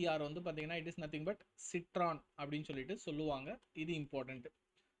 IISER வந்து பார்த்தீங்கன்னா it is nothing but Citroen அப்படின்னு சொல்லிட்டு சொல்லுவாங்க. இது இம்பார்ட்டன்ட்.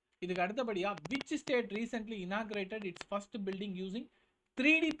 இதுக்கு அடுத்தபடியாக which state recently inaugurated it's first building using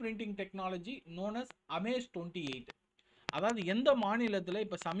 3D printing technology known as Amaze 28? அதாவது எந்த மாநிலத்தில்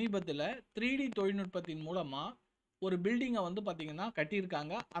இப்போ சமீபத்தில் 3D தொழில்நுட்பத்தின் மூலமாக ஒரு பில்டிங்கை வந்து பார்த்தீங்கன்னா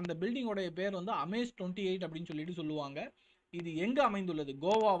கட்டியிருக்காங்க. அந்த பில்டிங்கோடைய பேர் வந்து அமேஸ் 28 அப்படின்னு சொல்லிட்டு சொல்லுவாங்க. இது எங்கே அமைந்துள்ளது?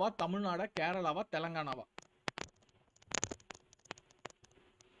 கோவாவா, தமிழ்நாடா, கேரளாவா, தெலங்கானாவா?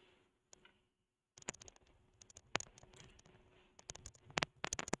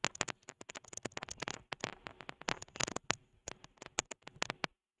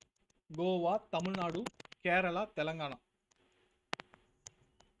 கோவா, தமிழ்நாடு, கேரளா, தெலங்கானா.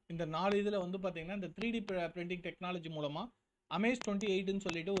 இந்த 4 இதில் வந்து பார்த்தீங்கன்னா இந்த 3D பிரிண்டிங் டெக்னாலஜி மூலமாக அமேஸ் 28ன்னு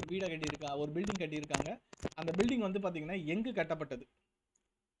சொல்லிட்டு ஒரு வீடை கட்டியிருக்காங்க, ஒரு பில்டிங் கட்டியிருக்காங்க. அந்த பில்டிங் வந்து பார்த்தீங்கன்னா எங்கு கட்டப்பட்டது?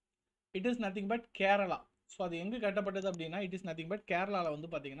 It is nothing but Kerala. So அது எங்கு கட்டப்பட்டது அப்படின்னா இட் இஸ் நத்திங் பட் கேரளாவில் வந்து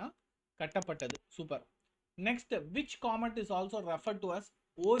பார்த்தீங்கன்னா கட்டப்பட்டது. Super. Next, which Comet is also refer to us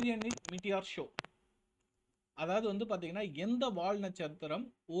orient மீட்டியார் show? அதாவது வந்து பார்த்தீங்கன்னா எந்த வால் நட்சத்திரம்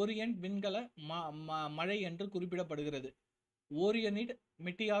ஓரியன்ட் விண்கல மழை என்று குறிப்பிடப்படுகிறது? ஓரியனிட்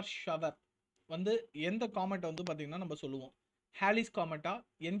மிட்டியார் ஷவர் வந்து எந்த காமெட்டை வந்து பார்த்தீங்கன்னா நம்ம சொல்லுவோம்? ஹாலிஸ் காமெட்டா,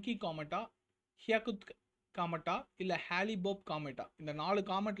 என்கி காமெட்டா, ஹியாகுத் காமெட்டா, இல்லை ஹாலிபோப் காமெட்டா? இந்த 4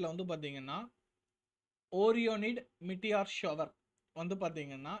 காமெட்டில் வந்து பார்த்தீங்கன்னா ஓரியோனிட் மிட்டியார் ஷவர் வந்து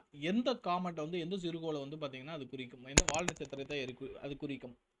பார்த்தீங்கன்னா எந்த காமெட்டை வந்து எந்த சிறுகோளை வந்து பார்த்தீங்கன்னா அது குறிக்கும்? எந்த வால் நட்சத்திரத்தை அது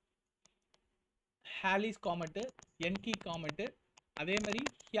குறிக்கும்? ஹாலிஸ் காமெட்டு, என்கி காமெட்டு, அதே மாதிரி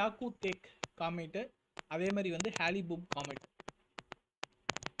ஹியாகுதேக் காமெட்டு, அதே மாதிரி வந்து ஹாலிபூப் காமெட்.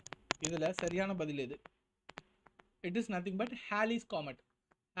 இதில் சரியான பதில் எது? It is nothing but Hollis Comet.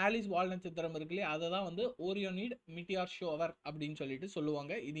 Hollis வால் நட்சத்திரம் இருக்குல்லையே அதை தான் வந்து ஓரியோனிட் மிட்டியார் ஷோவர் அப்படின்னு சொல்லிட்டு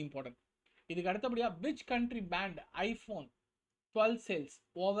சொல்லுவாங்க. இது இம்பார்ட்டன்ட். இதுக்கு அடுத்தபடியாக which country pant iPhone 12 sales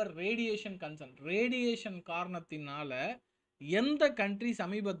over radiation concern? Radiation காரணத்தினால எந்த கண்ட்ரி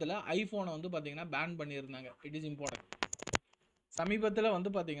சமீபத்தில் ஐஃபோனை வந்து பார்த்தீங்கன்னா பேன் பண்ணியிருந்தாங்க? It is important. சமீபத்தில்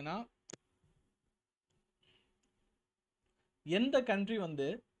வந்து பார்த்தீங்கன்னா எந்த கண்ட்ரி வந்து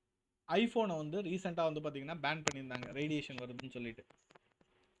ஐஃபோனை வந்து ரீசெண்டாக வந்து பார்த்தீங்கன்னா பேன் பண்ணியிருந்தாங்க ரேடியேஷன் வருதுன்னு சொல்லிட்டு?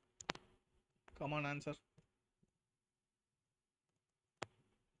 Come on answer.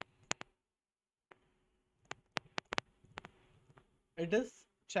 It is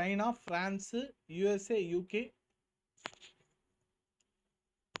China, France, USA, UK.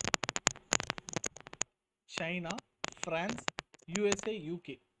 China, France, USA, UK.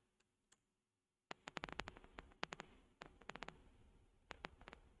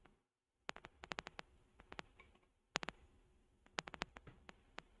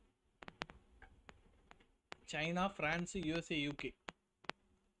 China, France, USA, UK.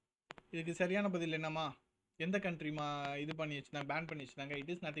 இதுக்கு சரியான பதில் என்னமா? எந்த கண்ட்ரிமா இது பண்ணி வச்சுட்டாங்க, பேன் பண்ணி வச்சுட்டாங்க?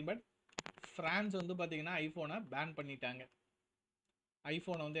 It is nothing but France வந்து பார்த்தீங்கன்னா ஐஃபோனை பேன் பண்ணிட்டாங்க.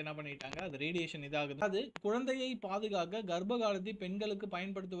 ஐஃபோனை வந்து என்ன பண்ணிட்டாங்க, அது ரேடியேஷன் இதாகுது. அது குழந்தையை பாதுகாக்க கர்ப்ப காலத்தில் பெண்களுக்கு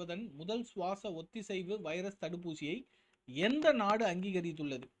பயன்படுத்துவதன் முதல் சுவாச ஒத்திசைவு வைரஸ் தடுப்பூசியை எந்த நாடு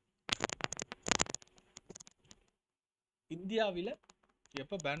அங்கீகரித்துள்ளது? இந்தியாவில்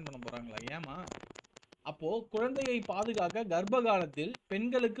எப்போ பேன் பண்ண போகிறாங்களா? ஏமா? அப்போ குழந்தையை பாதுகாக்க கர்ப்ப காலத்தில்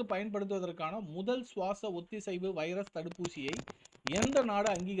பெண்களுக்கு பயன்படுத்துவதற்கான முதல் சுவாச ஒத்திசைவு வைரஸ் தடுப்பூசியை எந்த நாடு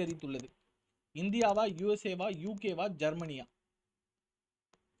அங்கீகரித்துள்ளது? இந்தியாவா, யுஎஸ்ஏவா, யூகேவா, ஜெர்மனியா?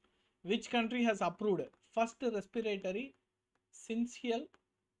 Which country has approved first respiratory syncytial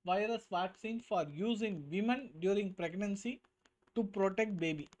virus vaccine for use in women during pregnancy to protect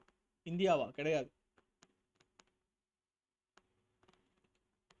baby? இந்தியாவா? கிடையாது.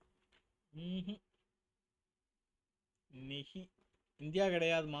 நிஹி, இந்தியா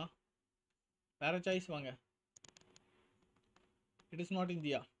கிடையாதுமா. வேற சாய்ஸ் வாங்க. It is not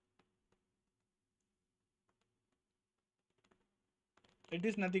India. It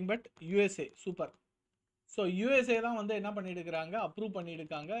is nothing but USA. Super. So USA தான் வந்து என்ன பண்ணியிருக்கிறாங்க, approve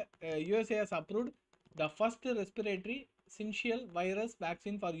பண்ணியிருக்காங்க. USA has approved the first respiratory சின்ஷியல் virus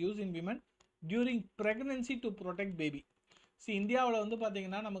vaccine for use in women during pregnancy to protect baby. So இந்தியாவில் வந்து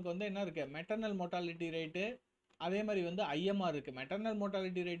பார்த்தீங்கன்னா நமக்கு வந்து என்ன இருக்குது, மெட்டர்னல் மோர்டாலிட்டி ரேட்டு, அதே மாதிரி வந்து ஐஎம்ஆர் இருக்குது. மெட்டர்னல்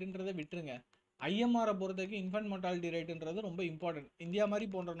மோர்டாலிட்டி ரேட்டுன்றதை விட்டுருங்க, ஐஎம்ஆரை பொறுத்தவரைக்கும் இன்ஃபன்ட் மோர்டாலிட்டி ரேட்டுன்றது ரொம்ப இம்பார்ட்டன்ட். இந்தியா மாதிரி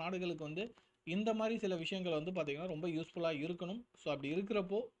போன்ற நாடுகளுக்கு வந்து இந்த மாதிரி சில விஷயங்கள் வந்து பார்த்தீங்கன்னா ரொம்ப யூஸ்ஃபுல்லாக இருக்கணும். ஸோ அப்படி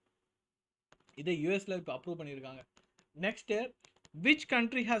இருக்கிறப்போ இதை யூஎஸ்ல இப்போ அப்ரூவ் பண்ணியிருக்காங்க. Next, which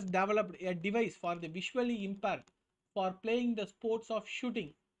country has developed a device for the visually impaired for playing the sports of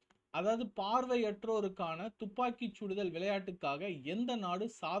shooting? அதாவது பார்வையற்றோருக்கான துப்பாக்கி சுடுதல் விளையாட்டுக்காக எந்த நாடு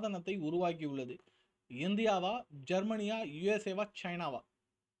சாதனத்தை உருவாக்கியுள்ளது? இந்தியாவா, ஜெர்மனியா, யுஎஸ்ஏவா, சைனாவா?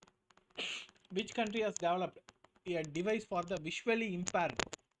 Which country has developed a device for the visually impaired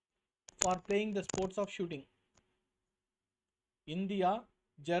for playing the sports of shooting? India,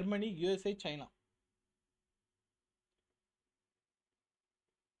 Germany, USA, China.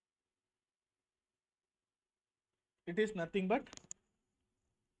 It is nothing but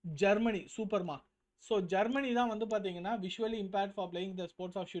Germany. Super ma. So Germany தான் வந்து பாத்தீங்கன்னா visually impaired for playing the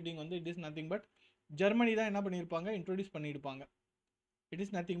sports of shooting வந்து it is nothing but Germany தான் என்ன பண்ணிருப்பாங்க, introduce பண்ணிருப்பாங்க. It is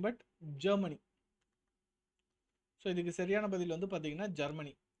nothing but Germany. So இதுக்கு சரியான பதில் வந்து பார்த்தீங்கன்னா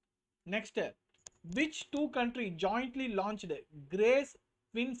Germany. Next, which two country jointly launched grace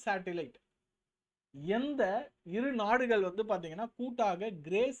twin satellite? எந்த இரு நாடுகள் வந்து பார்த்தீங்கன்னா கூட்டாக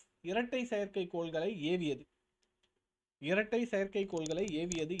கிரேஸ் இரட்டை செயற்கைக்கோள்களை ஏவியது? இரட்டை செயற்கைக்கோள்களை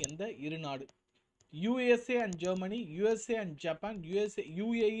ஏவியது எந்த இரு நாடு? USA and Germany, USA and Japan,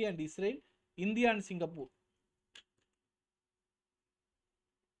 UAE and Israel, India and Singapore.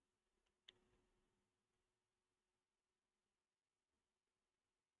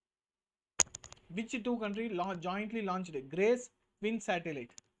 Which two countries jointly launched Grace twin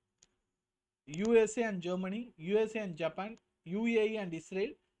satellite? USA and Germany, USA and Japan, UAE and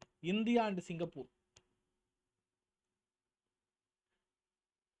Israel, India and Singapore.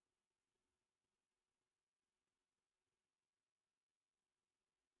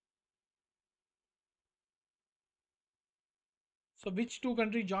 So which two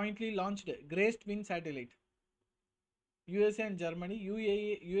countries jointly launched Grace twin satellite? USA and Germany,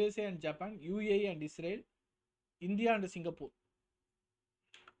 UAE, USA and Japan, UAE and Israel, India and Singapore.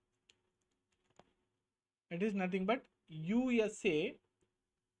 It is nothing but USA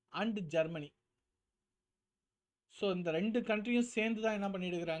and Germany. So இந்த ரெண்டு கண்ட்ரியும் சேர்ந்து தான் என்ன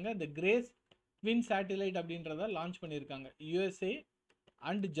பண்ணியிருக்கிறாங்க, இந்த grace twin satellite அப்படின்றத launch பண்ணியிருக்காங்க. USA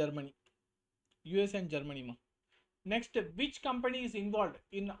and Germany. USA and ஜெர்மனிமா. Next, which company is involve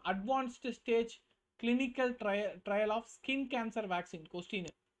in advanced stage clinical trial of skin cancer vaccine? Question.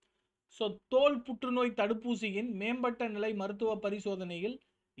 So தோல் புற்றுநோய் தடுப்பூசியின் மேம்பட்ட நிலை மருத்துவ பரிசோதனையில்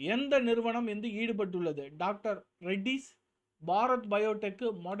எந்த நிறுவனம் வந்து ஈடுபட்டுள்ளது? Doctor Reddy's, Bharat Biotech,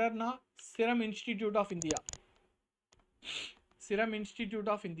 Moderna, சிரம் இன்ஸ்டிடியூட் ஆஃப் இந்தியா. சிரம்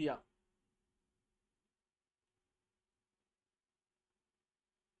institute of India.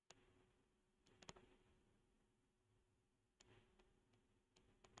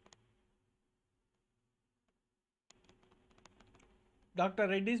 Doctor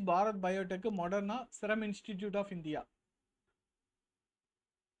Reddy's, Bharat Biotech, Moderna, சிரம் institute of India.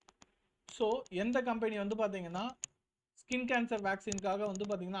 So so எந்த கம்பெனி வந்து பார்த்தீங்கன்னா ஸ்கின் கேன்சர் வேக்சினுக்காக வந்து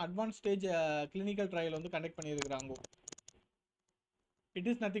பார்த்தீங்கன்னா அட்வான்ஸ் ஸ்டேஜ் கிளினிக்கல் ட்ரையல் வந்து கண்டக்ட் பண்ணியிருக்கிறாங்க. இட்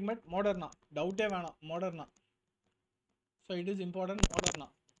இஸ் நத்திங் பட் மாடர்னா. டவுட்டே வேணாம், மாடர்னா. ஸோ இட் இஸ் இம்பார்ட்டன்ட், மாடர்னா.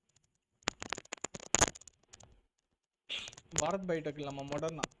 பாரத் பயோடெக் இல்லாமல்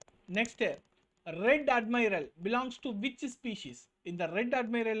மாடர்னா. Next, red admiral belongs to which species? இந்த ரெட்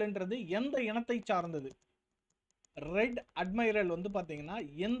அட்மைரல்ன்றது எந்த இனத்தை சார்ந்தது? ரெட் அட்மைரல் வந்து பார்த்தீங்கன்னா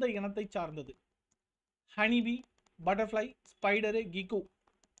எந்த இனத்தை சார்ந்தது? Honeybee, butterfly, spider, kick.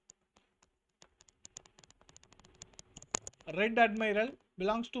 Red Admiral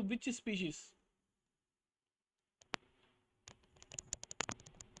belongs to which species?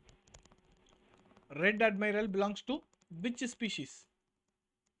 Red Admiral belongs to which species?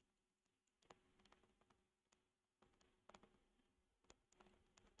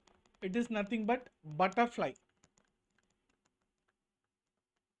 It is nothing but butterfly.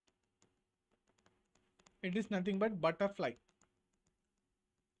 It is nothing but butterfly.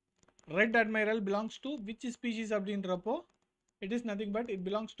 Red Admiral belongs to which species அப்படின்றப்போ it is nothing but it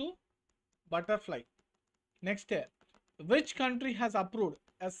belongs to butterfly. Next, which country has approved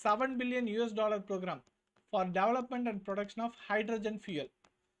a $7 billion program for development and production of hydrogen fuel?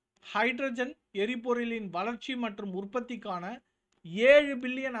 Hydrogen எரிபொருளின் வளர்ச்சி மற்றும் உற்பத்திக்கான $7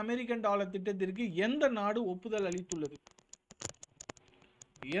 billion American dollar திட்டத்திற்கு எந்த நாடு ஒப்புதல் அளித்துள்ளது?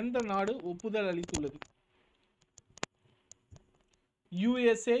 எந்த நாடு ஒப்புதல் அளித்துள்ளது?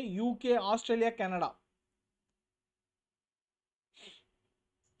 USA, UK, Australia, Canada.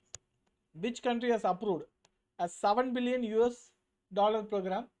 Which country has approved a $7 billion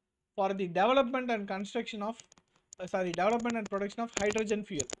program for the development and construction of development and production of hydrogen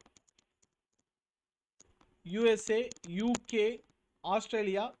fuel? USA, UK,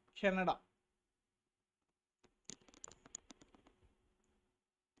 Australia, Canada.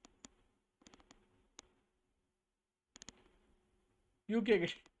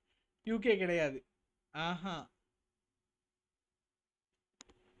 UK கிடையாது. ஆஹா.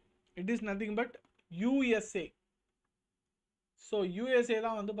 It is nothing but USA. So USA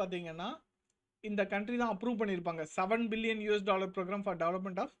தான் வந்து பார்த்தீங்கன்னா இந்த country தான் approve பண்ணியிருப்பாங்க. $7 billion program for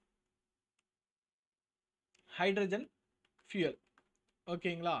development of hydrogen fuel.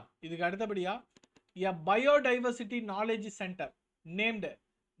 ஓகேங்களா? இதுக்கு அடுத்தபடியா a biodiversity knowledge center named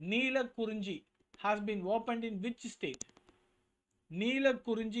Neelakurinji has been opened in which state?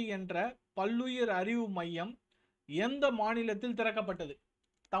 Neelakurinji என்ற பல்லுயிர் அறிவு மையம் எந்த மாநிலத்தில் திறக்கப்பட்டது?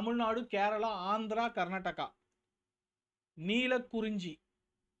 தமிழ்நாடு, கேரளா, ஆந்திரா, கர்நாடகா. நீலக்குறிஞ்சி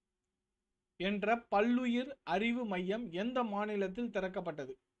என்ற பல்லுயிர் அறிவு மையம் எந்த மாநிலத்தில்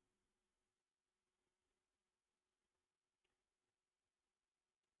திறக்கப்பட்டது?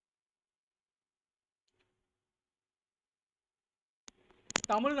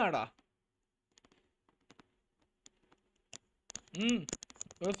 தமிழ்நாடா?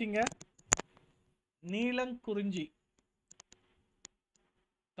 யோசிங்க. நீலக்குறிஞ்சி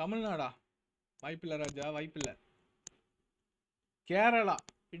தமிழ்நாடா? வாய்ப்பில்லை ராஜா, வாய்ப்பில்லை. Kerala.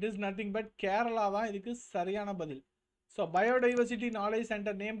 It is nothing but Kerala தான் இதுக்கு சரியான பதில். So biodiversity knowledge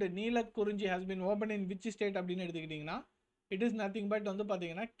centre named Neelakurinji has been open in which state அப்படின்னு எடுத்துக்கிட்டிங்கன்னா இட் இஸ் நத்திங் பட் வந்து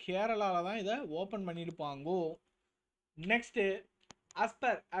பார்த்தீங்கன்னா கேரளாவில் தான் இதை open பண்ணியிருப்பாங்கோ. Next, as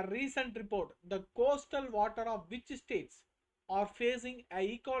per a recent report, the coastal water of which states are facing a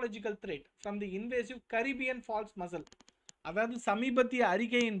ecological threat from the invasive Caribbean false mussel? அதாவது சமீபத்திய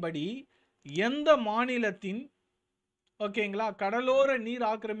அறிக்கையின்படி எந்த மாநிலத்தின் ஓகேங்களா கடலோர நீர்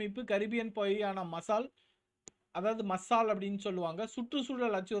ஆக்கிரமிப்பு கரிபியன் பொய்யான மசால் அதாவது மசால் அப்படின்னு சொல்லுவாங்க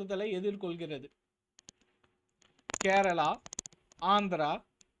சுற்றுச்சூழல் அச்சுறுத்தலை எதிர்கொள்கிறது? கேரளா, ஆந்திரா,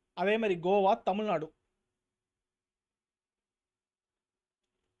 அதே மாதிரி Goa, Tamil Nadu.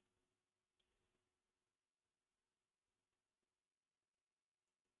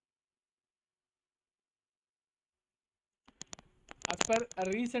 As per a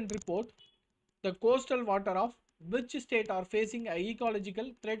recent report, the coastal water of which state are facing a ecological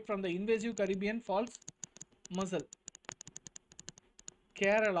threat from the invasive Caribbean false mussel?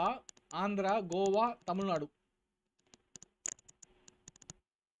 Kerala, Andhra, Goa, Tamil Nadu.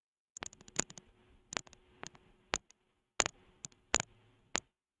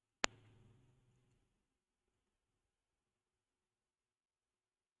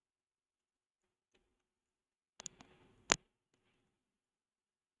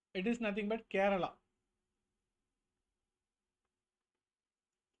 It is nothing but Kerala.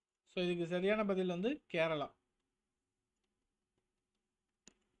 So இதுக்கு சரியான பதில் வந்து Kerala.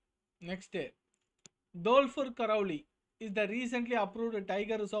 Next, தோல்ஃபுர் Karauli is the recently approved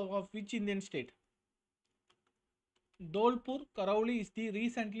tiger reserve of which Indian state? Dholpur Karauli is the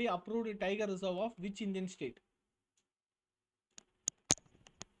recently approved tiger reserve of which Indian state?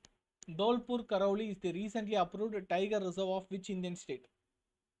 Dholpur Karauli is the recently approved tiger reserve of which Indian state?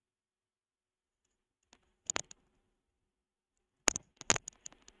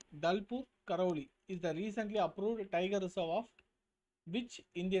 Dholpur Karauli is the recently approved tiger reserve of which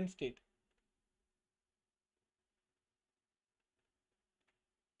Indian state?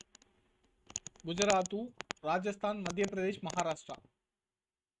 Gujarat, Rajasthan, Madhya Pradesh, Maharashtra.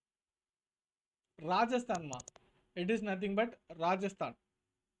 Rajasthan ma. It is nothing but Rajasthan.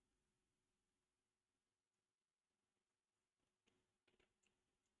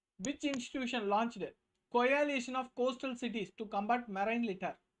 Which institution launched coalition of coastal cities to combat marine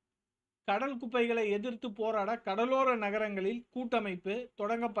litter? கடல் குப்பைகளை எதிர்த்து போராட கடலோர நகரங்களில் கூட்டமைப்பு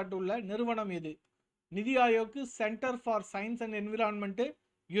தொடங்கப்பட்டுள்ள நிறுவனம் எது? நிதி Aayog, centre for science and environment,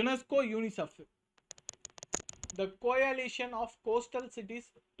 UNESCO, UNICEF. The coalition of coastal cities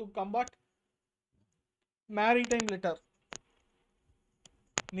to combat maritime litter.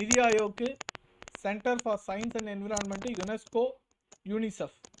 நிதி Aayog, centre for science and environment, UNESCO,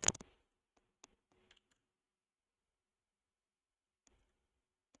 UNICEF.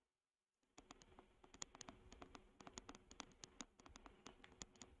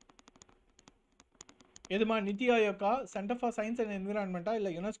 எதுமா? நிதி ஆயோக்கா, சென்டர் ஃபார் சயின்ஸ் அண்ட் என்விரான்மெண்ட்டா, இல்லை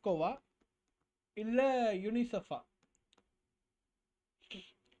யுனெஸ்கோவா, இல்லை யூனிசெஃபா?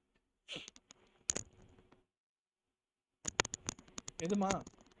 எதுமா?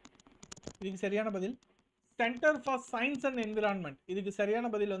 இதுக்கு சரியான பதில் centre for science and environment. இதுக்கு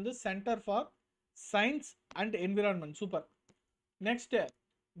சரியான பதில் வந்து centre for science and environment. Super. Next,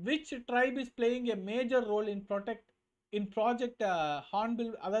 which try is playing a major role in project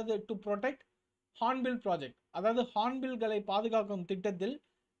hornbill, அதாவது டு ப்ரொடெக்ட் ஹார்ன்பில் ப்ராஜெக்ட், அதாவது ஹார்ன்பில்களை பாதுகாக்கும் திட்டத்தில்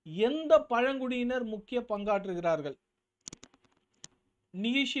எந்த பழங்குடியினர் முக்கிய பங்காற்றுகிறார்கள்?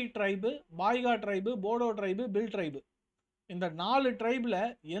 நீஷி tribe, பாய்கா tribe, Bodo tribe, bill tribe. இந்த 4 ட்ரைபில்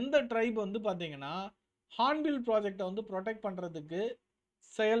எந்த ட்ரைப் வந்து பார்த்தீங்கன்னா ஹார்ன்பில் ப்ராஜெக்டை வந்து ப்ரொடெக்ட் பண்ணுறதுக்கு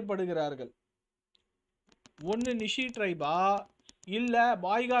செயல்படுகிறார்கள்? ஒன்று நிஷி ட்ரைபா, இல்லை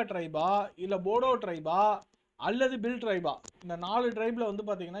பாய்கா ட்ரைபா, இல்லை போடோ ட்ரைபா, அல்லது பில் ட்ரைபா? இந்த 4 ட்ரைபில் வந்து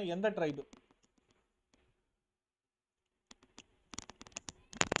பார்த்தீங்கன்னா எந்த tribe?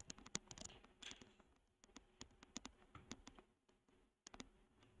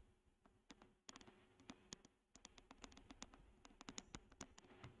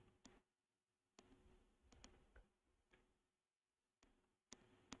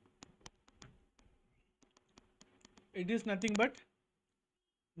 It is nothing but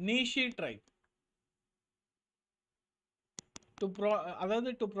Nishi tribe. அதாவது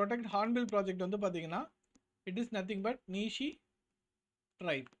டு ப்ரொடெக்ட் ஹார்ன்பில் ப்ராஜெக்ட் வந்து பார்த்தீங்கன்னா it is nothing but Nishi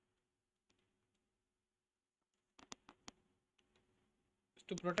tribe.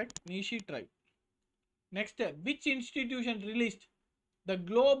 To protect Nishi tribe. Next, which institution released the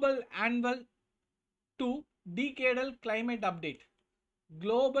global annual to decadal climate update?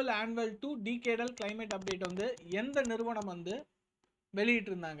 Global annual to decadal climate update வந்து எந்த நிறுவனம் வந்து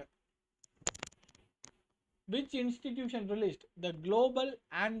வெளியிட்டிருந்தாங்க? Which institution released the global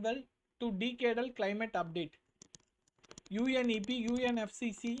annual to decadal climate update? UNEP,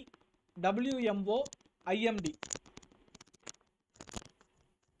 UNFCC, WMO, IMD.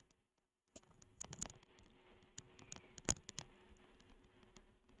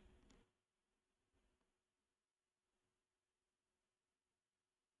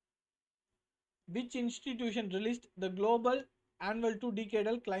 Which institution released the global annual to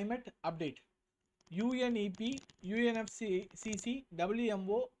decadal climate update? UNEP, UNFCC,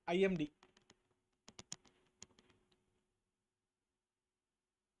 WMO, IMD.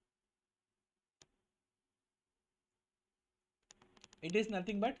 It is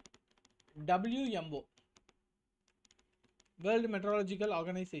nothing but WMO, World Meteorological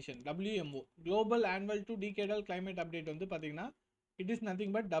Organization. WMO, Global Annual to Decadal Climate Update வந்து பார்த்தீங்கன்னா it is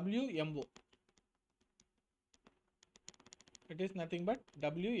nothing but WMO. It is nothing but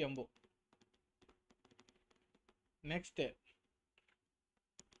WMO. Next,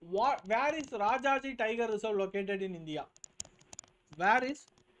 where is Rajaji Tiger Reserve located in India? Where is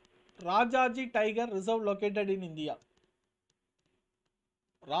Rajaji Tiger Reserve located in India?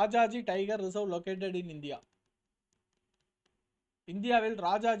 Rajaji Tiger Reserve located in India. இந்தியாவில்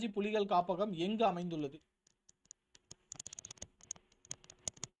ராஜாஜி புலிகள் காப்பகம் எங்கு அமைந்துள்ளது?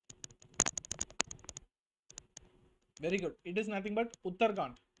 Very good. It is nothing but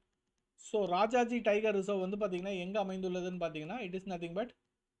Uttarakhand. So Rajaji tiger reserve வந்து பார்த்தீங்கன்னா எங்கே அமைந்துள்ளதுன்னு பார்த்தீங்கன்னா it is nothing but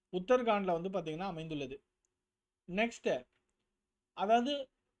உத்தரகாண்டில் வந்து பார்த்தீங்கன்னா அமைந்துள்ளது. நெக்ஸ்ட், அதாவது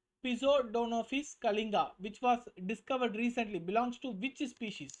Pseudonophis kalinga, which was discovered recently, belongs to which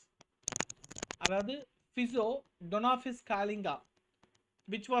species? அதாவது Pseudonophis kalinga,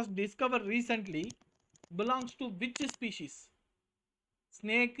 which was discovered recently, belongs to which species?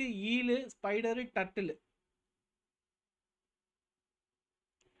 Snake, eel, spider, turtle.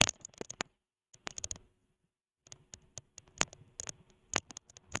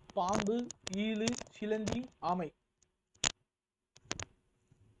 பாம்பு, eel, சிலந்தி, ஆமை.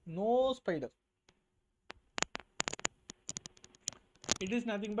 No spider. It is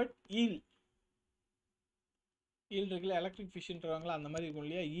nothing but eel. eel இருக்குல்ல, electric ஃபிஷ்ன்றவங்களா அந்த மாதிரி இருக்கும்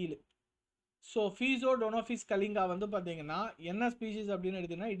இல்லையா, eel. So Pseudonophis kalinga வந்து பார்த்தீங்கன்னா என்ன ஸ்பீஷிஸ் அப்படின்னு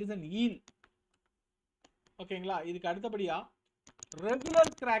எடுத்தீங்கன்னா இட் இஸ் அன் eel. ஓகேங்களா. இதுக்கு அடுத்தபடியா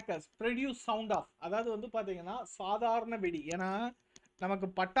regular crackers produce sound of, அதாவது வந்து பார்த்தீங்கன்னா சாதாரண வெடி. ஏன்னா நமக்கு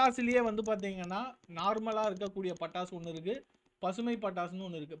பட்டாசுலேயே வந்து பார்த்தீங்கன்னா நார்மலாக இருக்கக்கூடிய பட்டாசு ஒன்று இருக்குது, பசுமை பட்டாசுன்னு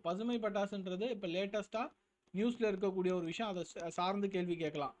ஒன்று இருக்குது. பசுமை பட்டாசுன்றது இப்போ லேட்டஸ்ட்டாக நியூஸில் இருக்கக்கூடிய ஒரு விஷயம், அதை சார்ந்து கேள்வி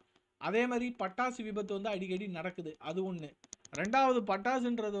கேட்கலாம். அதே மாதிரி பட்டாசு விபத்து வந்து அடிக்கடி நடக்குது, அது ஒன்று. ரெண்டாவது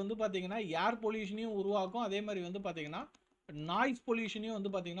பட்டாசுன்றது வந்து பார்த்தீங்கன்னா ஏர் பொல்யூஷனையும் உருவாக்கும், அதே மாதிரி வந்து பார்த்தீங்கன்னா நாய்ஸ் பொல்யூஷனையும்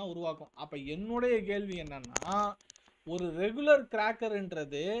வந்து பார்த்தீங்கன்னா உருவாக்கும். அப்போ என்னுடைய கேள்வி என்னன்னா, ஒரு ரெகுலர்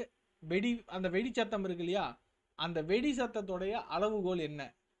கிராக்கர்ன்றது வெடி, அந்த வெடி சத்தம் இருக்கு இல்லையா, அந்த வெடி சத்தத்துடைய அளவுகோல் என்ன?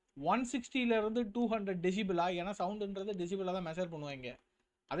 160 to 200 டெசிபிளா? ஏன்னா சவுண்டுன்றது டெசிபிளா தான் மெஷர் பண்ணுவாங்க.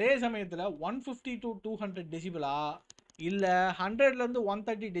 அதே சமயத்தில் 150 to 200 டெசிபிளா, இல்லை 100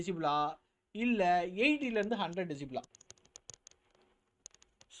 130 டெசிபிளா, இல்லை 80 100 டெசிபிளா?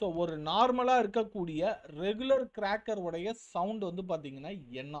 ஸோ ஒரு நார்மலாக இருக்கக்கூடிய ரெகுலர் கிராக்கர் உடைய சவுண்ட் வந்து பார்த்தீங்கன்னா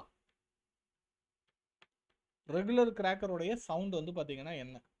என்ன? ரெகுலர் கிராக்கர் உடைய சவுண்ட் வந்து பார்த்தீங்கன்னா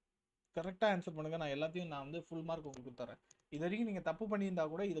என்ன? கரெக்டாக ஆன்சர் பண்ணுங்க. நான் எல்லாத்தையும் நான் வந்து ஃபுல் மார்க் உங்களுக்கு கொடுத்துட்றேன். இது வரைக்கும் நீங்கள் தப்பு பண்ணியிருந்தா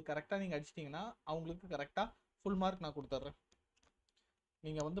கூட இது கரெக்டாக நீங்கள் அடிச்சிட்டிங்கன்னா அவங்களுக்கு கரெக்டாக ஃபுல் மார்க் நான் கொடுத்துட்றேன்.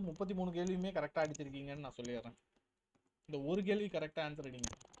 நீங்கள் வந்து 33 கேள்வியுமே கரெக்டாக அடிச்சிருக்கீங்கன்னு நான் சொல்லிடுறேன். இந்த ஒரு கேள்வி கரெக்டாக ஆன்சர்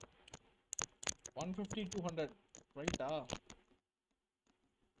அடிங்க. 150 200 ரைட்டா?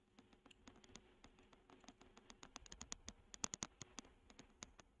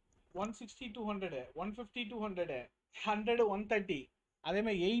 ஒன் 160 200, 150 200, 100 130, அதே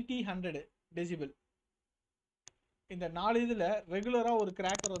மாதிரி 80 100 டெசிபிள். இந்த 4 இதில் ரெகுலராக ஒரு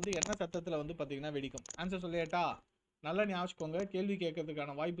கிராக்கர் வந்து என்ன சத்தத்தில் வந்து பார்த்தீங்கன்னா வெடிக்கும்? ஆன்சர் சொல்லியாட்டா? நல்லா ஞாபகம், கேள்வி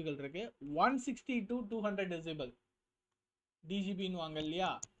கேட்கறதுக்கான வாய்ப்புகள் இருக்கு. 160 to 200 டெசிபிள் டிஜிபின்னு வாங்க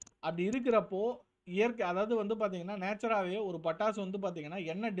இல்லையா? அப்படி இருக்கிறப்போ இயற்கை, அதாவது வந்து பார்த்தீங்கன்னா நேச்சராகவே ஒரு பட்டாசு வந்து பார்த்தீங்கன்னா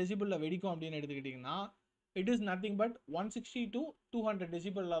என்ன டெசிபிளில் வெடிக்கும் அப்படின்னு எடுத்துக்கிட்டிங்கன்னா it is nothing but 160 to 200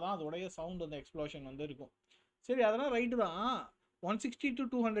 டெசிபிளில் தான் அதோடைய சவுண்ட் வந்து எக்ஸ்ப்ளோஷன் வந்து இருக்கும். சரி, அதெல்லாம் ரைட்டு தான், 160 to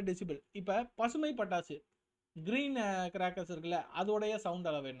 200 டெசிபிள். இப்போ பசுமை பட்டாசு க்ரீன் கிராக்கர்ஸ் இருக்குல்ல, அதோடைய சவுண்ட்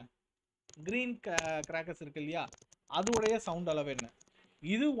அளவு என்ன? க்ரீன் கிராக்கர்ஸ் இருக்கு இல்லையா, அதோடைய சவுண்ட் அளவு என்ன?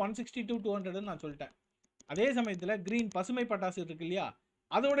 இது 160 to 200 நான் சொல்லிட்டேன். அதே சமயத்தில் க்ரீன் பசுமை பட்டாசு இருக்கு இல்லையா,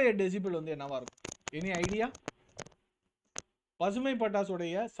 அதோடைய டெசிபிள் வந்து என்னவா இருக்கும்? Any idea? பசுமை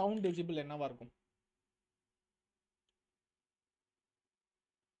பட்டாசுடைய சவுண்ட் டெசிபிள் என்னவா இருக்கும்?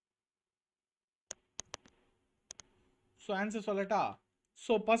 ஸோ ஆன்சர் சொல்லட்டா?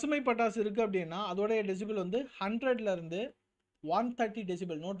 ஸோ பசுமை பட்டாசு இருக்குது அப்படின்னா அதோடைய டெசிபிள் வந்து 100 130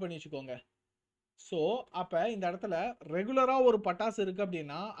 டெசிபிள். நோட் பண்ணி வச்சுக்கோங்க. ஸோ அப்போ இந்த இடத்துல ரெகுலராக ஒரு பட்டாசு இருக்குது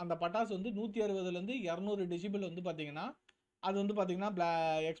அப்படின்னா அந்த பட்டாசு வந்து 160 200 டெசிபிள் வந்து பார்த்தீங்கன்னா அது வந்து பார்த்தீங்கன்னா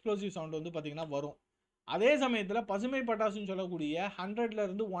எக்ஸ்ப்ளோசிவ் சவுண்ட் வந்து பார்த்தீங்கன்னா வரும். அதே சமயத்தில் பசுமை பட்டாசுன்னு சொல்லக்கூடிய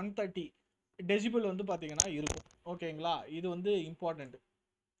 100 130 டெசிபிள் வந்து பார்த்தீங்கன்னா இருக்கும். ஓகேங்களா? இது வந்து இம்பார்ட்டண்ட்.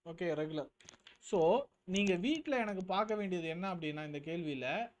 Okay, regular. ஸோ நீங்கள் வீட்டில் எனக்கு பார்க்க வேண்டியது என்ன அப்படின்னா, இந்த கேள்வியில்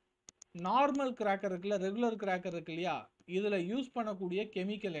நார்மல் கிராக்கர் இருக்குல்ல, ரெகுலர் கிராக்கர் இருக்கு இல்லையா, இதில் யூஸ் பண்ணக்கூடிய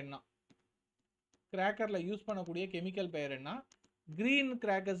கெமிக்கல் என்ன? கிராக்கரில் யூஸ் பண்ணக்கூடிய கெமிக்கல் பெயர் என்ன? க்ரீன்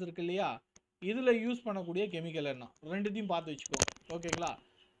கிராக்கர்ஸ் இருக்கு இல்லையா, இதில் யூஸ் பண்ணக்கூடிய கெமிக்கல் என்ன? ரெண்டுத்தையும் பார்த்து வச்சுக்கோங்க. ஓகேங்களா?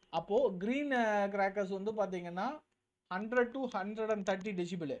 அப்போது க்ரீன் கிராக்கர்ஸ் வந்து பார்த்தீங்கன்னா 100 to 130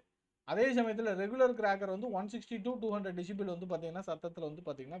 டெசிபிள். அதே சமயத்தில் ரெகுலர் கிராக்கர் வந்து 160 to 200 டெசிபிள் வந்து பார்த்தீங்கன்னா சத்தத்தில் வந்து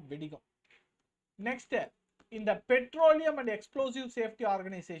பார்த்தீங்கன்னா வெடிக்கும். நெக்ஸ்ட், இந்த petroleum and explosive safety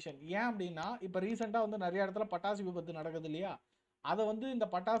organisation ஏன் அப்படின்னா இப்போ ரீசெண்டாக வந்து நிறைய இடத்துல பட்டாசு விபத்து நடக்குது இல்லையா, அதை வந்து இந்த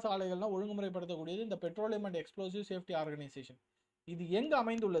பட்டாசு ஆலைகள்லாம் ஒழுங்குமுறைப்படுத்தக்கூடியது இந்த petroleum and explosive safety organisation. இது எங்கே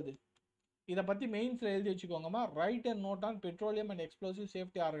அமைந்துள்ளது? இதை பற்றி மெயின்ஸில் எழுதி வச்சுக்கோங்கம்மா. Right and note on petroleum and explosive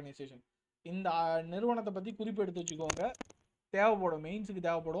safety organisation. இந்த நிறுவனத்தை பற்றி குறிப்பு எடுத்து வச்சுக்கோங்க, தேவைப்படும், மெயின்ஸுக்கு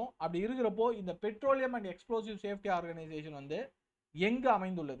தேவைப்படும். அப்படி இருக்கிறப்போ இந்த petroleum and explosive safety organisation வந்து எங்கே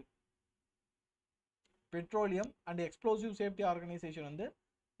அமைந்துள்ளது? Petroleum and explosive safety organisation வந்து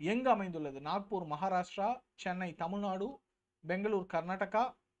எங்கே அமைந்துள்ளது? நாக்பூர் மகாராஷ்டிரா, சென்னை தமிழ்நாடு, பெங்களூர் கர்நாடகா,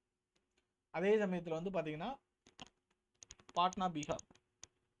 அதே சமயத்தில் வந்து பார்த்தீங்கன்னா Patna Bihar.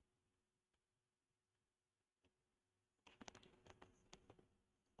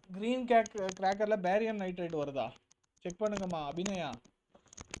 Green கிராக்கரில் barium nitrate வருதா? செக் பண்ணுங்கம்மா அபிநயா,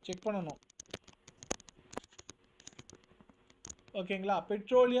 செக் பண்ணணும். ஓகேங்களா.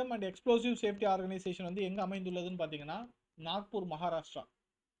 Petroleum and explosive safety organisation வந்து எங்கே அமைந்துள்ளதுன்னு பார்த்தீங்கன்னா Nagpur, Maharashtra.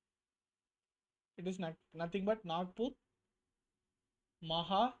 It is nothing but Nagpur,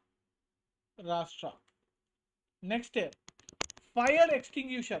 Maharashtra. Next, fire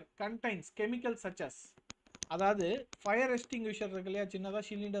extinguisher contains chemical சச்சஸ். அதாவது ஃபயர் எக்ஸ்டிங்யூஷர் இருக்கு இல்லையா, சின்னதாக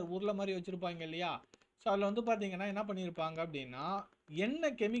சிலிண்டர் உருளை மாதிரி வச்சுருப்பாங்க இல்லையா. ஸோ அதில் வந்து பார்த்தீங்கன்னா என்ன பண்ணியிருப்பாங்க அப்படின்னா என்ன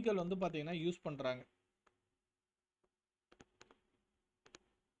கெமிக்கல் வந்து பார்த்தீங்கன்னா யூஸ் பண்ணுறாங்க?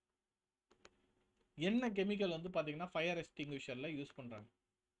 என்ன கெமிக்கல் வந்து பார்த்தீங்கன்னா ஃபயர் எக்ஸ்டிங்யூஷரில் யூஸ் பண்ணுறாங்க?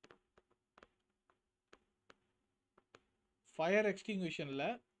 ஃபயர் எக்ஸ்டிங்யூஷனில்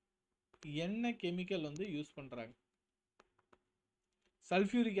என்ன கெமிக்கல் வந்து யூஸ் பண்ணுறாங்க?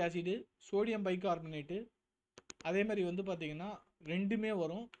 சல்ஃபியூரிக் ஆசிடு, சோடியம் பைகார்பனேட்டு, அதே மாதிரி வந்து பார்த்தீங்கன்னா ரெண்டுமே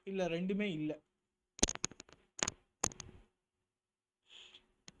வரும், இல்லை ரெண்டுமே இல்லை.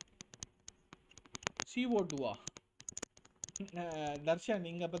 CO2வா? தர்ஷன்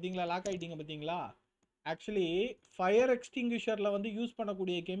நீங்கள் பார்த்தீங்களா, லாக் ஆகிட்டீங்க பார்த்தீங்களா? ஆக்சுவலி ஃபயர் எக்ஸ்டிங்யூஷரில் வந்து யூஸ்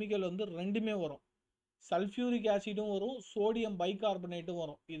பண்ணக்கூடிய கெமிக்கல் வந்து ரெண்டுமே வரும். சல்ஃபியூரிக் ஆசிடும் வரும், சோடியம் பைகார்பனேட்டும்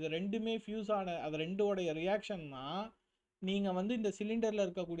வரும். இது ரெண்டுமே ஃபியூஸ் ஆன அது ரெண்டோடைய ரியாக்ஷன்னா நீங்கள் வந்து இந்த சிலிண்டரில்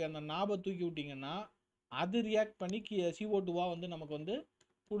இருக்கக்கூடிய அந்த நாபை தூக்கி விட்டிங்கன்னா அது ரியாக்ட் பண்ணி CO2வா வந்து நமக்கு வந்து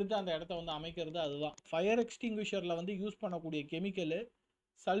கொடுத்து அந்த இடத்த வந்து அமைக்கிறது. அதுதான் ஃபயர் எக்ஸ்டிங்யூஷரில் வந்து யூஸ் பண்ணக்கூடிய chemical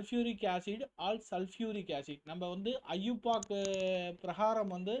sulphuric acid all sulphuric acid. நம்ம வந்து ஐயூபாக்கு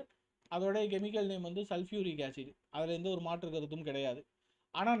பிரகாரம் வந்து அதோடைய கெமிக்கல் நேம் வந்து சல்ஃபியூரிக் ஆசிட். அதில் எந்த ஒரு மாற்று கருத்தும் கிடையாது.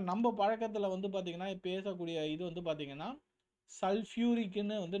 ஆனால் நம்ம பழக்கத்தில் வந்து பார்த்திங்கன்னா பேசக்கூடிய இது வந்து பார்த்திங்கன்னா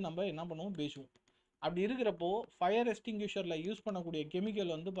சல்ஃபியூரிக்குன்னு வந்து நம்ம என்ன பண்ணுவோம், பேசுவோம். அப்படி இருக்கிறப்போ ஃபயர் எக்ஸ்டிங்யூஷரில் யூஸ் பண்ணக்கூடிய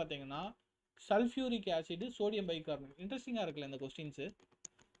கெமிக்கல் வந்து பார்த்திங்கன்னா சல்ஃபியூரிக் ஆசிடு, சோடியம் பைகார்பனேட். இன்ட்ரெஸ்டிங்காக இருக்குல்ல இந்த கொஸ்டின்ஸு,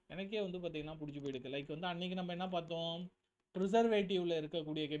 எனக்கே வந்து பார்த்திங்கன்னா பிடிச்சி போயிடுது. லைக் வந்து அன்றைக்கி நம்ம என்ன பார்த்தோம், ப்ரிசர்வேட்டிவில்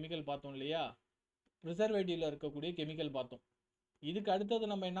இருக்கக்கூடிய கெமிக்கல் பார்த்தோம் இல்லையா, ப்ரிசர்வேட்டிவில் இருக்கக்கூடிய கெமிக்கல் பார்த்தோம். இதுக்கு அடுத்தது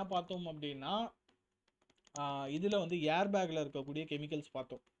நம்ம என்ன பார்த்தோம் அப்படின்னா இதில் வந்து ஏர் பேக்கில் இருக்கக்கூடிய கெமிக்கல்ஸ்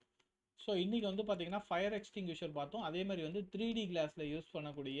பார்த்தோம். ஸோ இன்றைக்கி வந்து பார்த்திங்கன்னா ஃபயர் எக்ஸ்டிங்யூஷர் பார்த்தோம். அதே மாதிரி வந்து 3D கிளாஸில் யூஸ்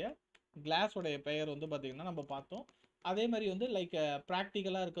பண்ணக்கூடிய கிளாஸோடைய பெயர் வந்து பார்த்திங்கன்னா நம்ம பார்த்தோம். அதே மாதிரி வந்து லைக்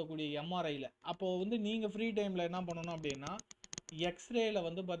ப்ராக்டிக்கலாக இருக்கக்கூடிய எம்ஆர்ஐயில் அப்போது வந்து நீங்கள் ஃப்ரீ டைமில் என்ன பண்ணணும் அப்படின்னா எக்ஸ்ரேயில்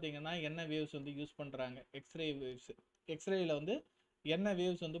வந்து பார்த்திங்கன்னா என்ன வேவ்ஸ் வந்து யூஸ் பண்ணுறாங்க, எக்ஸ்ரே வேவ்ஸ், எக்ஸ்ரேயில் வந்து என்ன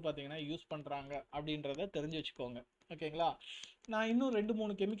வேவ்ஸ் வந்து பார்த்திங்கன்னா யூஸ் பண்ணுறாங்க அப்படின்றத தெரிஞ்சு வச்சுக்கோங்க. ஓகேங்களா. நான் இன்னும்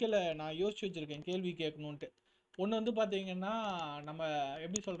 2-3 கெமிக்கலை நான் யோசிச்சு வச்சுருக்கேன் கேள்வி கேட்கணுன்ட்டு. ஒன்று வந்து பார்த்திங்கன்னா நம்ம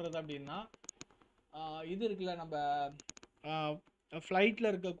எப்படி சொல்கிறது அப்படின்னா இது இருக்குல்ல, நம்ம ஃப்ளைட்டில்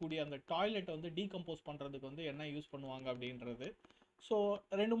இருக்கக்கூடிய அந்த டாய்லெட்டை வந்து டீகம்போஸ் பண்ணுறதுக்கு வந்து என்ன யூஸ் பண்ணுவாங்க அப்படின்றது. ஸோ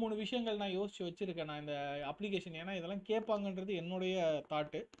 2-3 விஷயங்கள் நான் யோசித்து வச்சுருக்கேன் நான் இந்த அப்ளிகேஷன். ஏன்னா இதெல்லாம் கேட்பாங்கன்றது என்னுடைய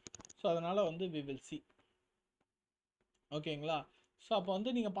தாட்டு. ஸோ அதனால் வந்து வி வில் சி. ஓகேங்களா. ஸோ அப்போ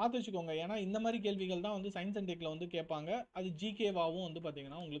வந்து நீங்கள் பார்த்து வச்சுக்கோங்க. ஏன்னா இந்த மாதிரி கேள்விகள் தான் வந்து சயின்ஸ் அண்ட் டெக்கில் வந்து கேட்பாங்க. அது ஜிகேவாகவும் வந்து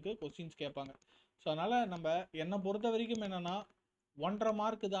பார்த்திங்கன்னா உங்களுக்கு கொஸ்டின்ஸ் கேட்பாங்க. ஸோ அதனால் நம்ம என்னை பொறுத்த வரைக்கும் என்னென்னா 1.5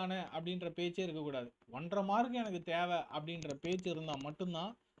 மார்க்கு தானே அப்படின்ற பேச்சே இருக்கக்கூடாது. 1.5 மார்க் எனக்கு தேவை அப்படின்ற பேச்சு இருந்தால்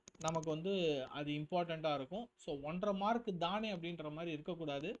மட்டும்தான் நமக்கு வந்து அது இம்பார்ட்டண்ட்டாக இருக்கும். ஸோ 1.5 மார்க்கு தானே அப்படின்ற மாதிரி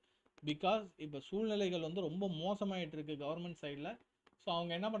இருக்கக்கூடாது. பிகாஸ் இப்போ சூழ்நிலைகள் வந்து ரொம்ப மோசமாகிட்டு இருக்குது கவர்மெண்ட் சைடில். ஸோ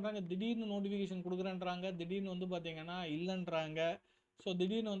அவங்க என்ன பண்ணுறாங்க, திடீர்னு நோட்டிஃபிகேஷன் கொடுக்குறேன்றாங்க, திடீர்னு வந்து பார்த்திங்கன்னா இல்லைன்றாங்க. ஸோ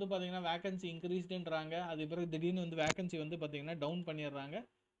திடீர்னு வந்து பார்த்திங்கன்னா வேக்கன்சி இன்க்ரீஸ்டுன்றாங்க, அது பிறகு திடீர்னு வந்து வேக்கன்சி வந்து பார்த்திங்கன்னா டவுன் பண்ணிடுறாங்க.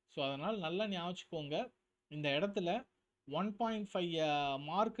 ஸோ அதனால் நல்லா ஞாபகிச்சுக்கோங்க, இந்த இடத்துல 1.5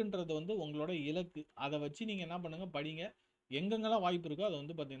 மார்க்குன்றது வந்து உங்களோட இலக்கு. அதை வச்சு நீங்கள் என்ன பண்ணுங்கள், படிங்க. எங்கெங்கெல்லாம் வாய்ப்பு இருக்கோ அதை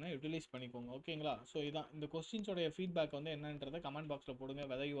வந்து பார்த்தீங்கன்னா யூட்டிலைஸ் பண்ணிக்கோங்க. ஓகேங்களா. ஸோ இதான் இந்த கொஸ்டின்ஸோடைய ஃபீட்பேக் வந்து என்னன்றதை கமெண்ட் பாக்ஸில் போடுங்க,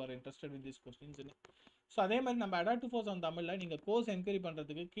 whether you are interested with this கொஸ்டின்ஸ்னு. So அதே மாதிரி நம்ம Adda247 தமிழில் நீங்கள் கோர்ஸ் என்கொயரி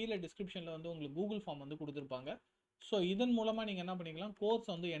பண்ணுறதுக்கு கீழே டிஸ்கிரிப்ஷனில் வந்து உங்களுக்கு கூகுள் ஃபார்ம் வந்து கொடுத்துருப்பாங்க. ஸோ இதன் மூலமாக நீங்கள் என்ன பண்ணிக்கலாம், கோர்ஸ்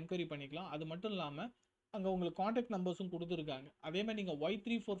வந்து என்கொயரி பண்ணிக்கலாம். அது மட்டும் இல்லாமல் அங்கே உங்களுக்கு காண்டாக்ட் நம்பர்ஸும் கொடுத்துருக்காங்க. அதே மாதிரி நீங்கள்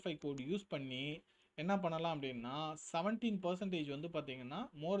Y345 கோட் யூஸ் பண்ணி என்ன பண்ணலாம் அப்படின்னா 17% வந்து பார்த்தீங்கன்னா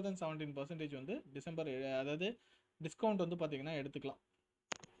மோர் தென் 17% வந்து டிசம்பர், அதாவது டிஸ்கவுண்ட் வந்து பார்த்தீங்கன்னா எடுத்துக்கலாம்.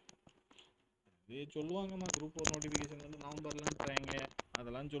 இது சொல்லுவாங்கம்மா, குரூப் 4 நோட்டிஃபிகேஷன் வந்து நவம்பர்லன்றாங்க,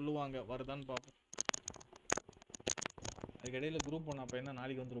 அதெல்லாம் சொல்லுவாங்க, வருதான்னு பார்ப்போம். அதுக்கிடையில் குரூப் 1 அப்போ என்ன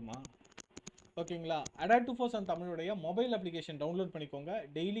நாளைக்கு வந்துருமா? ஓகேங்களா. Adda247 தமிழுடைய மொபைல் அப்ளிகேஷன் டவுன்லோட் பண்ணிக்கோங்க.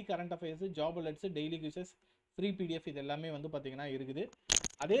 Daily current affairs, job alerts, daily quizzes, free PDF இது எல்லாமே வந்து பார்த்தீங்கன்னா இருக்குது.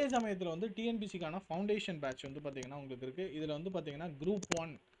 அதே சமயத்தில் வந்து டிஎன்பிசிக்கான ஃபவுண்டேஷன் பேட்ச் வந்து பார்த்தீங்கன்னா உங்களுக்கு இருக்குது. இதில் வந்து பார்த்தீங்கன்னா group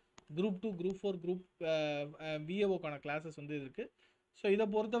 1, group 2, group 4, group VAOக்கான classes வந்து இருக்குது. ஸோ இதை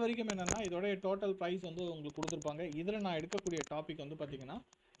பொறுத்த வரைக்கும் என்னென்னா இதோடைய டோட்டல் ப்ரைஸ் வந்து உங்களுக்கு கொடுத்துருப்பாங்க. இதில் நான் எடுக்கக்கூடிய டாபிக் வந்து பார்த்தீங்கன்னா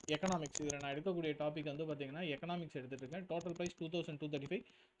எக்கனாமிக்ஸ் இதில் நான் எடுக்கக்கூடிய டாபிக் வந்து பார்த்தீங்கன்னா எக்கனாமிக்ஸ் எடுத்துகிட்டு இருக்கேன். Total price 2235.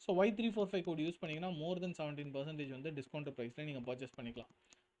 So Y345 code use பண்ணிங்கன்னா மோர் தென் 17% வந்து டிஸ்கவுண்ட் ப்ரைஸில் நீங்கள் பர்ச்சேஸ் பண்ணிக்கலாம்.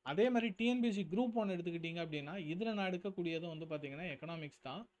 அதே மாதிரி டிஎன்பிஎஸ்சி குரூப் 1 எடுத்துக்கிட்டிங்க அப்படின்னா இதில் நான் எடுக்கக்கூடியதும் வந்து பார்த்தீங்கன்னா எக்கனாமிக்ஸ்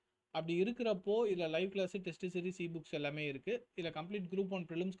தான். அப்படி இருக்கிறப்போ இதில் live class, test series, e books எல்லாமே இருக்குது. இதில் கம்ப்ளீட் குரூப் 1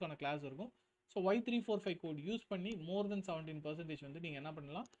 ப்ரிலிம்ஸ்க்கான கிளாஸ் இருக்கும். ஸோ Y345 கோட் யூஸ் பண்ணி மோர் தென் 17% வந்து நீங்கள் என்ன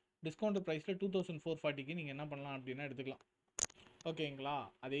பண்ணலாம், டிஸ்கவுண்ட் ப்ரைஸில் 2440க்கு நீங்கள் என்ன பண்ணலாம் அப்படின்னா எடுத்துக்கலாம். ஓகேங்களா.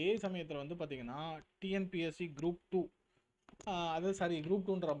 அதே சமயத்தில் வந்து பார்த்தீங்கன்னா டிஎன்பிஎஸ்சி குரூப் 2 குரூப்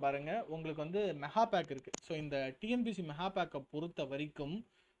 2ன்ற பாருங்க உங்களுக்கு வந்து மெகா பேக் இருக்குது. ஸோ இந்த டிஎன்பிஎஸ்சி மெகா பேக்கை பொறுத்த வரைக்கும்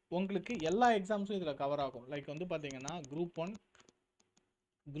உங்களுக்கு எல்லா எக்ஸாம்ஸும் இதில் கவர் ஆகும். லைக் வந்து பார்த்தீங்கன்னா குரூப் 1,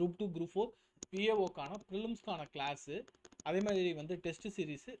 குரூப் 2, குரூப் 4 பிஏஓக்கான ப்ரிலிம்ஸ்க்கான கிளாஸு, அதே மாதிரி வந்து டெஸ்ட்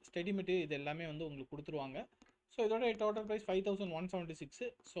சீரிஸு, ஸ்டடி மெட்டீரியல் இது எல்லாமே வந்து உங்களுக்கு கொடுத்துருவாங்க. ஸோ இதோட total price 5176.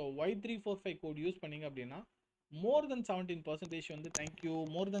 So Y345 code use பண்ணிங்க அப்படின்னா மோர் தென் 17% வந்து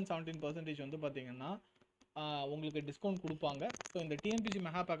மோர் தென் 17% வந்து பார்த்தீங்கன்னா உங்களுக்கு டிஸ்கவுண்ட் கொடுப்பாங்க. ஸோ இந்த டிஎன்பிசி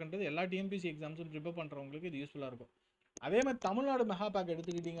மெகா பேக்ன்றது எல்லா டிஎன்பிசி எக்ஸாம்ஸும் ப்ரிப்பேர் பண்ணுறவங்களுக்கு இது யூஸ்ஃபுல்லாக இருக்கும். அதே மாதிரி தமிழ்நாடு மெகா பேக்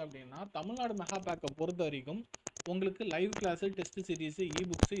எடுத்துக்கிட்டிங்க அப்படின்னா தமிழ்நாடு மெகா பேக்கை பொறுத்த வரைக்கும் உங்களுக்கு லைவ் கிளாஸு, டெஸ்ட் சீரிஸு, இ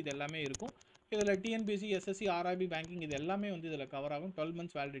புக்ஸு இது எல்லாமே இருக்கும். இதில் டிஎன்பிசி, எஸ்எஸ்சி, ஆர்ஆர்பி, பேங்கிங் இது எல்லாமே வந்து இதில் கவர் ஆகும். 12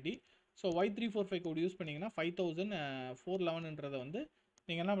 months validity. So Y345 code use பண்ணிங்கன்னா 5411ன்றதை வந்து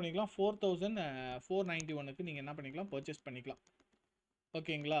நீங்கள் என்ன பண்ணிக்கலாம் 4491க்கு நீங்கள் என்ன பண்ணிக்கலாம் பர்ச்சேஸ் பண்ணிக்கலாம்.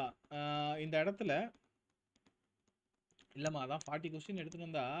 ஓகேங்களா. இந்த இடத்துல இல்லைம்மா அதான் 40 கொஸ்டின் எடுத்துகிட்டு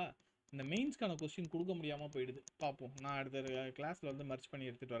வந்தால் இந்த மெயின்ஸ்க்கான கொஸ்டின் கொடுக்க முடியாமல் போயிடுது. பார்ப்போம், நான் அடுத்த கிளாஸில் வந்து மர்ச் பண்ணி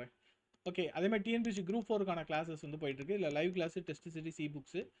எடுத்துகிட்டு வரேன். ஓகே. அதேமாதிரி டிஎன்பிசி குரூப் 4க்கான கிளாஸஸ் வந்து போயிட்டுருக்கு. இல்லை லைவ் கிளாஸு, டெஸ்ட் சீரிஸ், இ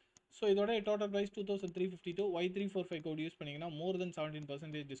புக்ஸு. ஸோ இதோட total price 2352. Y345 code use பண்ணிங்கன்னா மோர் தென்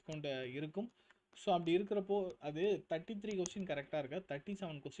 17% டிஸ்கவுண்ட் இருக்கும். ஸோ அப்படி இருக்கிறப்போ அது 33 கொஸ்டின் கரெக்டாக இருக்கா,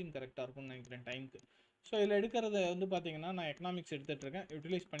 37 கொஸ்டின் கரெக்டாக இருக்கும்னு நினைக்கிறேன் டைமுக்கு. ஸோ இதில் எடுக்கிறத வந்து பார்த்தீங்கன்னா நான் எக்கனாமிக்ஸ் எடுத்துகிட்ருக்கேன்,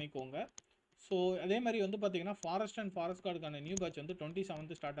 யூட்டிலைஸ் பண்ணிக்கோங்க. ஸோ அதே மாதிரி வந்து பார்த்தீங்கன்னா ஃபாரஸ்ட் அண்ட் ஃபாரஸ்ட் கார்டுக்கான நியூ பேட்ச் வந்து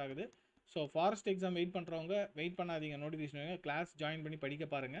 27th ஸ்டார்ட் ஆகுது. ஸோ ஃபாரஸ்ட் எக்ஸாம் வெயிட் பண்ணுறவங்க வெயிட் பண்ணாதீங்க, நோட்டிஃபிகேஷன் கிளாஸ் ஜாயின் பண்ணி படிக்க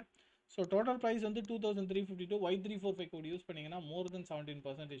பாருங்கள். ஸோ டோட்டல் ப்ரைஸ் வந்து 2352. Y345 கோட் யூஸ் பண்ணிங்கன்னா மோர் தென்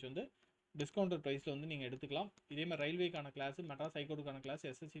 17% வந்து டிஸ்கவுண்டட் ப்ரைஸில் வந்து நீங்கள் எடுத்துக்கலாம். இதே மாதிரி ரயில்வேக்கான class, Madras ஹைகோர்ட்டுக்கான class,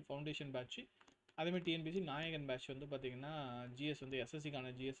 SSC foundation batch, அதேமாதிரி டிஎன்பிசி நாயகன் பேட்ச் வந்து பார்த்தீங்கன்னா ஜிஎஸ் வந்து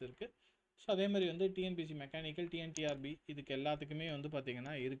எஸ்எஸ்சிக்கான ஜிஎஸ் இருக்குது. ஸோ அதே மாதிரி வந்து டிஎன்பிசி மெக்கானிக்கல், டிஎன்டிஆர்பி இதுக்கு எல்லாத்துக்குமே வந்து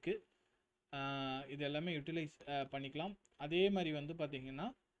பார்த்தீங்கன்னா இருக்குது. இது எல்லாமே யூட்டிலைஸ் பண்ணிக்கலாம். அதே மாதிரி வந்து பார்த்தீங்கன்னா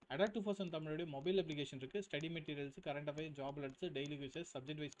Adda247 தமிழுடைய மொபைல் அப்ளிகேஷன் இருக்குது. Study materials, current affairs, job alerts, daily quizzes,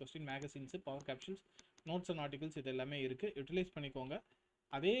 subject wise question, magazines, power capsules, notes and articles இது எல்லாமே இருக்குது. யூட்டிலைஸ் பண்ணிக்கோங்க.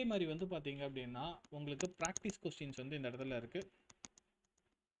 அதே மாதிரி வந்து பார்த்தீங்க அப்படின்னா உங்களுக்கு ப்ராக்டிஸ் கொஸ்டின்ஸ் வந்து இந்த இடத்துல இருக்குது.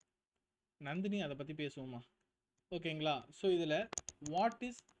 நந்தினி அதை பற்றி பேசுவோமா? ஓகேங்களா. ஸோ இதில் what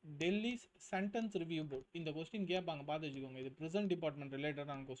is Delhi's sentence review board, இந்த கொஸ்டின் கேட்பாங்க, பார்த்து வச்சுக்கோங்க. இது ப்ரிசன்ட் டிபார்ட்மெண்ட்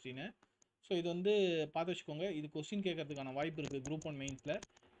ரிலேட்டடான கொஸ்டின். ஸோ இது வந்து பார்த்து வச்சுக்கோங்க. இது கொஸ்டின் கேட்கறதுக்கான வாய்ப்பு இருக்குது group 1 மெயின்ஸில்.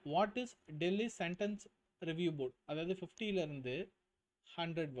 What is Delhi sentence review board, அதாவது 50லேருந்து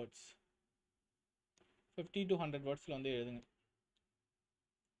 100 வேர்ட்ஸ், 50 to 100 வேர்ட்ஸில் வந்து எழுதுங்க.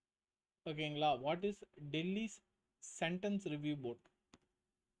 ஓகேங்களா. What is Delhi's sentence review board.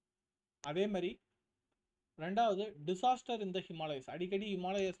 அதே மாதிரி ரெண்டாவது டிசாஸ்டர் இந்த ஹிமாலயஸ், அடிக்கடி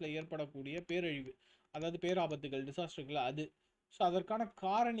ஹிமாலயஸில் ஏற்படக்கூடிய பேரழிவு, அதாவது பேராபத்துகள், டிசாஸ்டர்கள் அது. ஸோ அதற்கான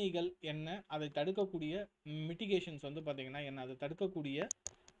காரணிகள் என்ன, அதை தடுக்கக்கூடிய மிட்டிகேஷன்ஸ் வந்து பார்த்தீங்கன்னா என்ன, அதை தடுக்கக்கூடிய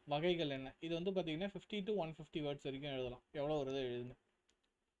வகைகள் என்ன, இது வந்து பார்த்தீங்கன்னா 50 to 150 வேர்ட்ஸ் வரைக்கும் எழுதலாம். எவ்வளோ வருது எழுதுங்க,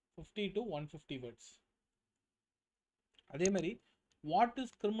 50 to 150 வேர்ட்ஸ். அதே மாதிரி what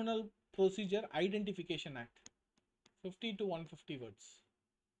is criminal procedure identification act, 50 to 150 words.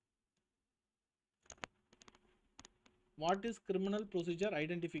 What is Criminal Procedure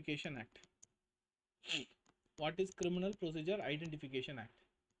Identification Act? What is Criminal Procedure Identification Act?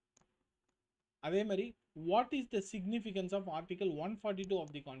 அதே மாதிரி what is the significance of Article 142 of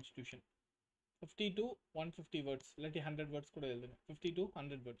the Constitution? 50 to 150 words, இல்லாட்டி 100 words கூட எழுதுங்க, 50 to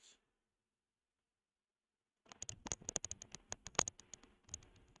 100 words.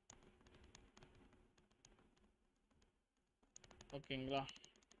 ஓகேங்களா.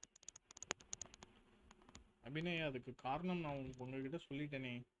 அபிநயா, அதுக்கு காரணம் நான் உங்ககிட்ட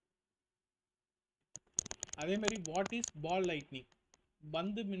சொல்லிட்டேனே. அதே மாதிரி வாட் இஸ் பால் லைட்னிங்,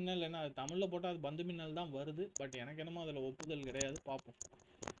 பந்து மின்னல். என்ன அது தமிழில் போட்டால் அது பந்து மின்னல் தான் வருது, பட் எனக்கு என்னமோ அதில் ஒப்புதல் கிடையாது, பார்ப்போம்.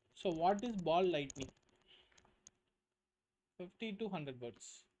 So what is ball lightning, 50 to 100 words.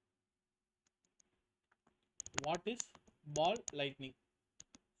 What is ball lightning.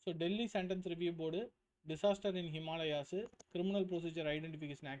 So Delhi sentence review board, disaster in Himalayas, criminal procedure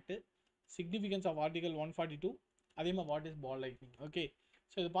identification act, significance of article 142, அதே மாதிரி what is ball lightning. Okay.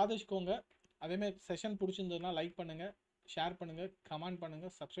 So இதை பார்த்து வச்சுக்கோங்க. அதேமாதிரி செஷன் பிடிச்சிருந்ததுன்னா like பண்ணுங்கள், share பண்ணுங்கள், comment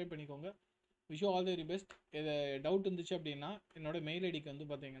பண்ணுங்கள், சப்ஸ்கிரைப் பண்ணிக்கோங்க. Wish you all the very best. இது டவுட் இருந்துச்சு அப்படின்னா என்னோட மெயில் ஐடிக்கு வந்து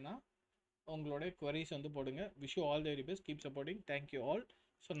பார்த்தீங்கன்னா உங்களோட queries வந்து போடுங்க. Wish you all the very best. Keep supporting. Thank you all.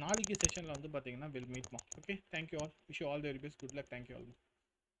 So நாளைக்கு செஷனில் வந்து பார்த்தீங்கன்னா வில் மீட் மா. Okay, thank you all. Wish you all the very best. Good luck. Thank you all.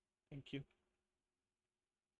 Thank you.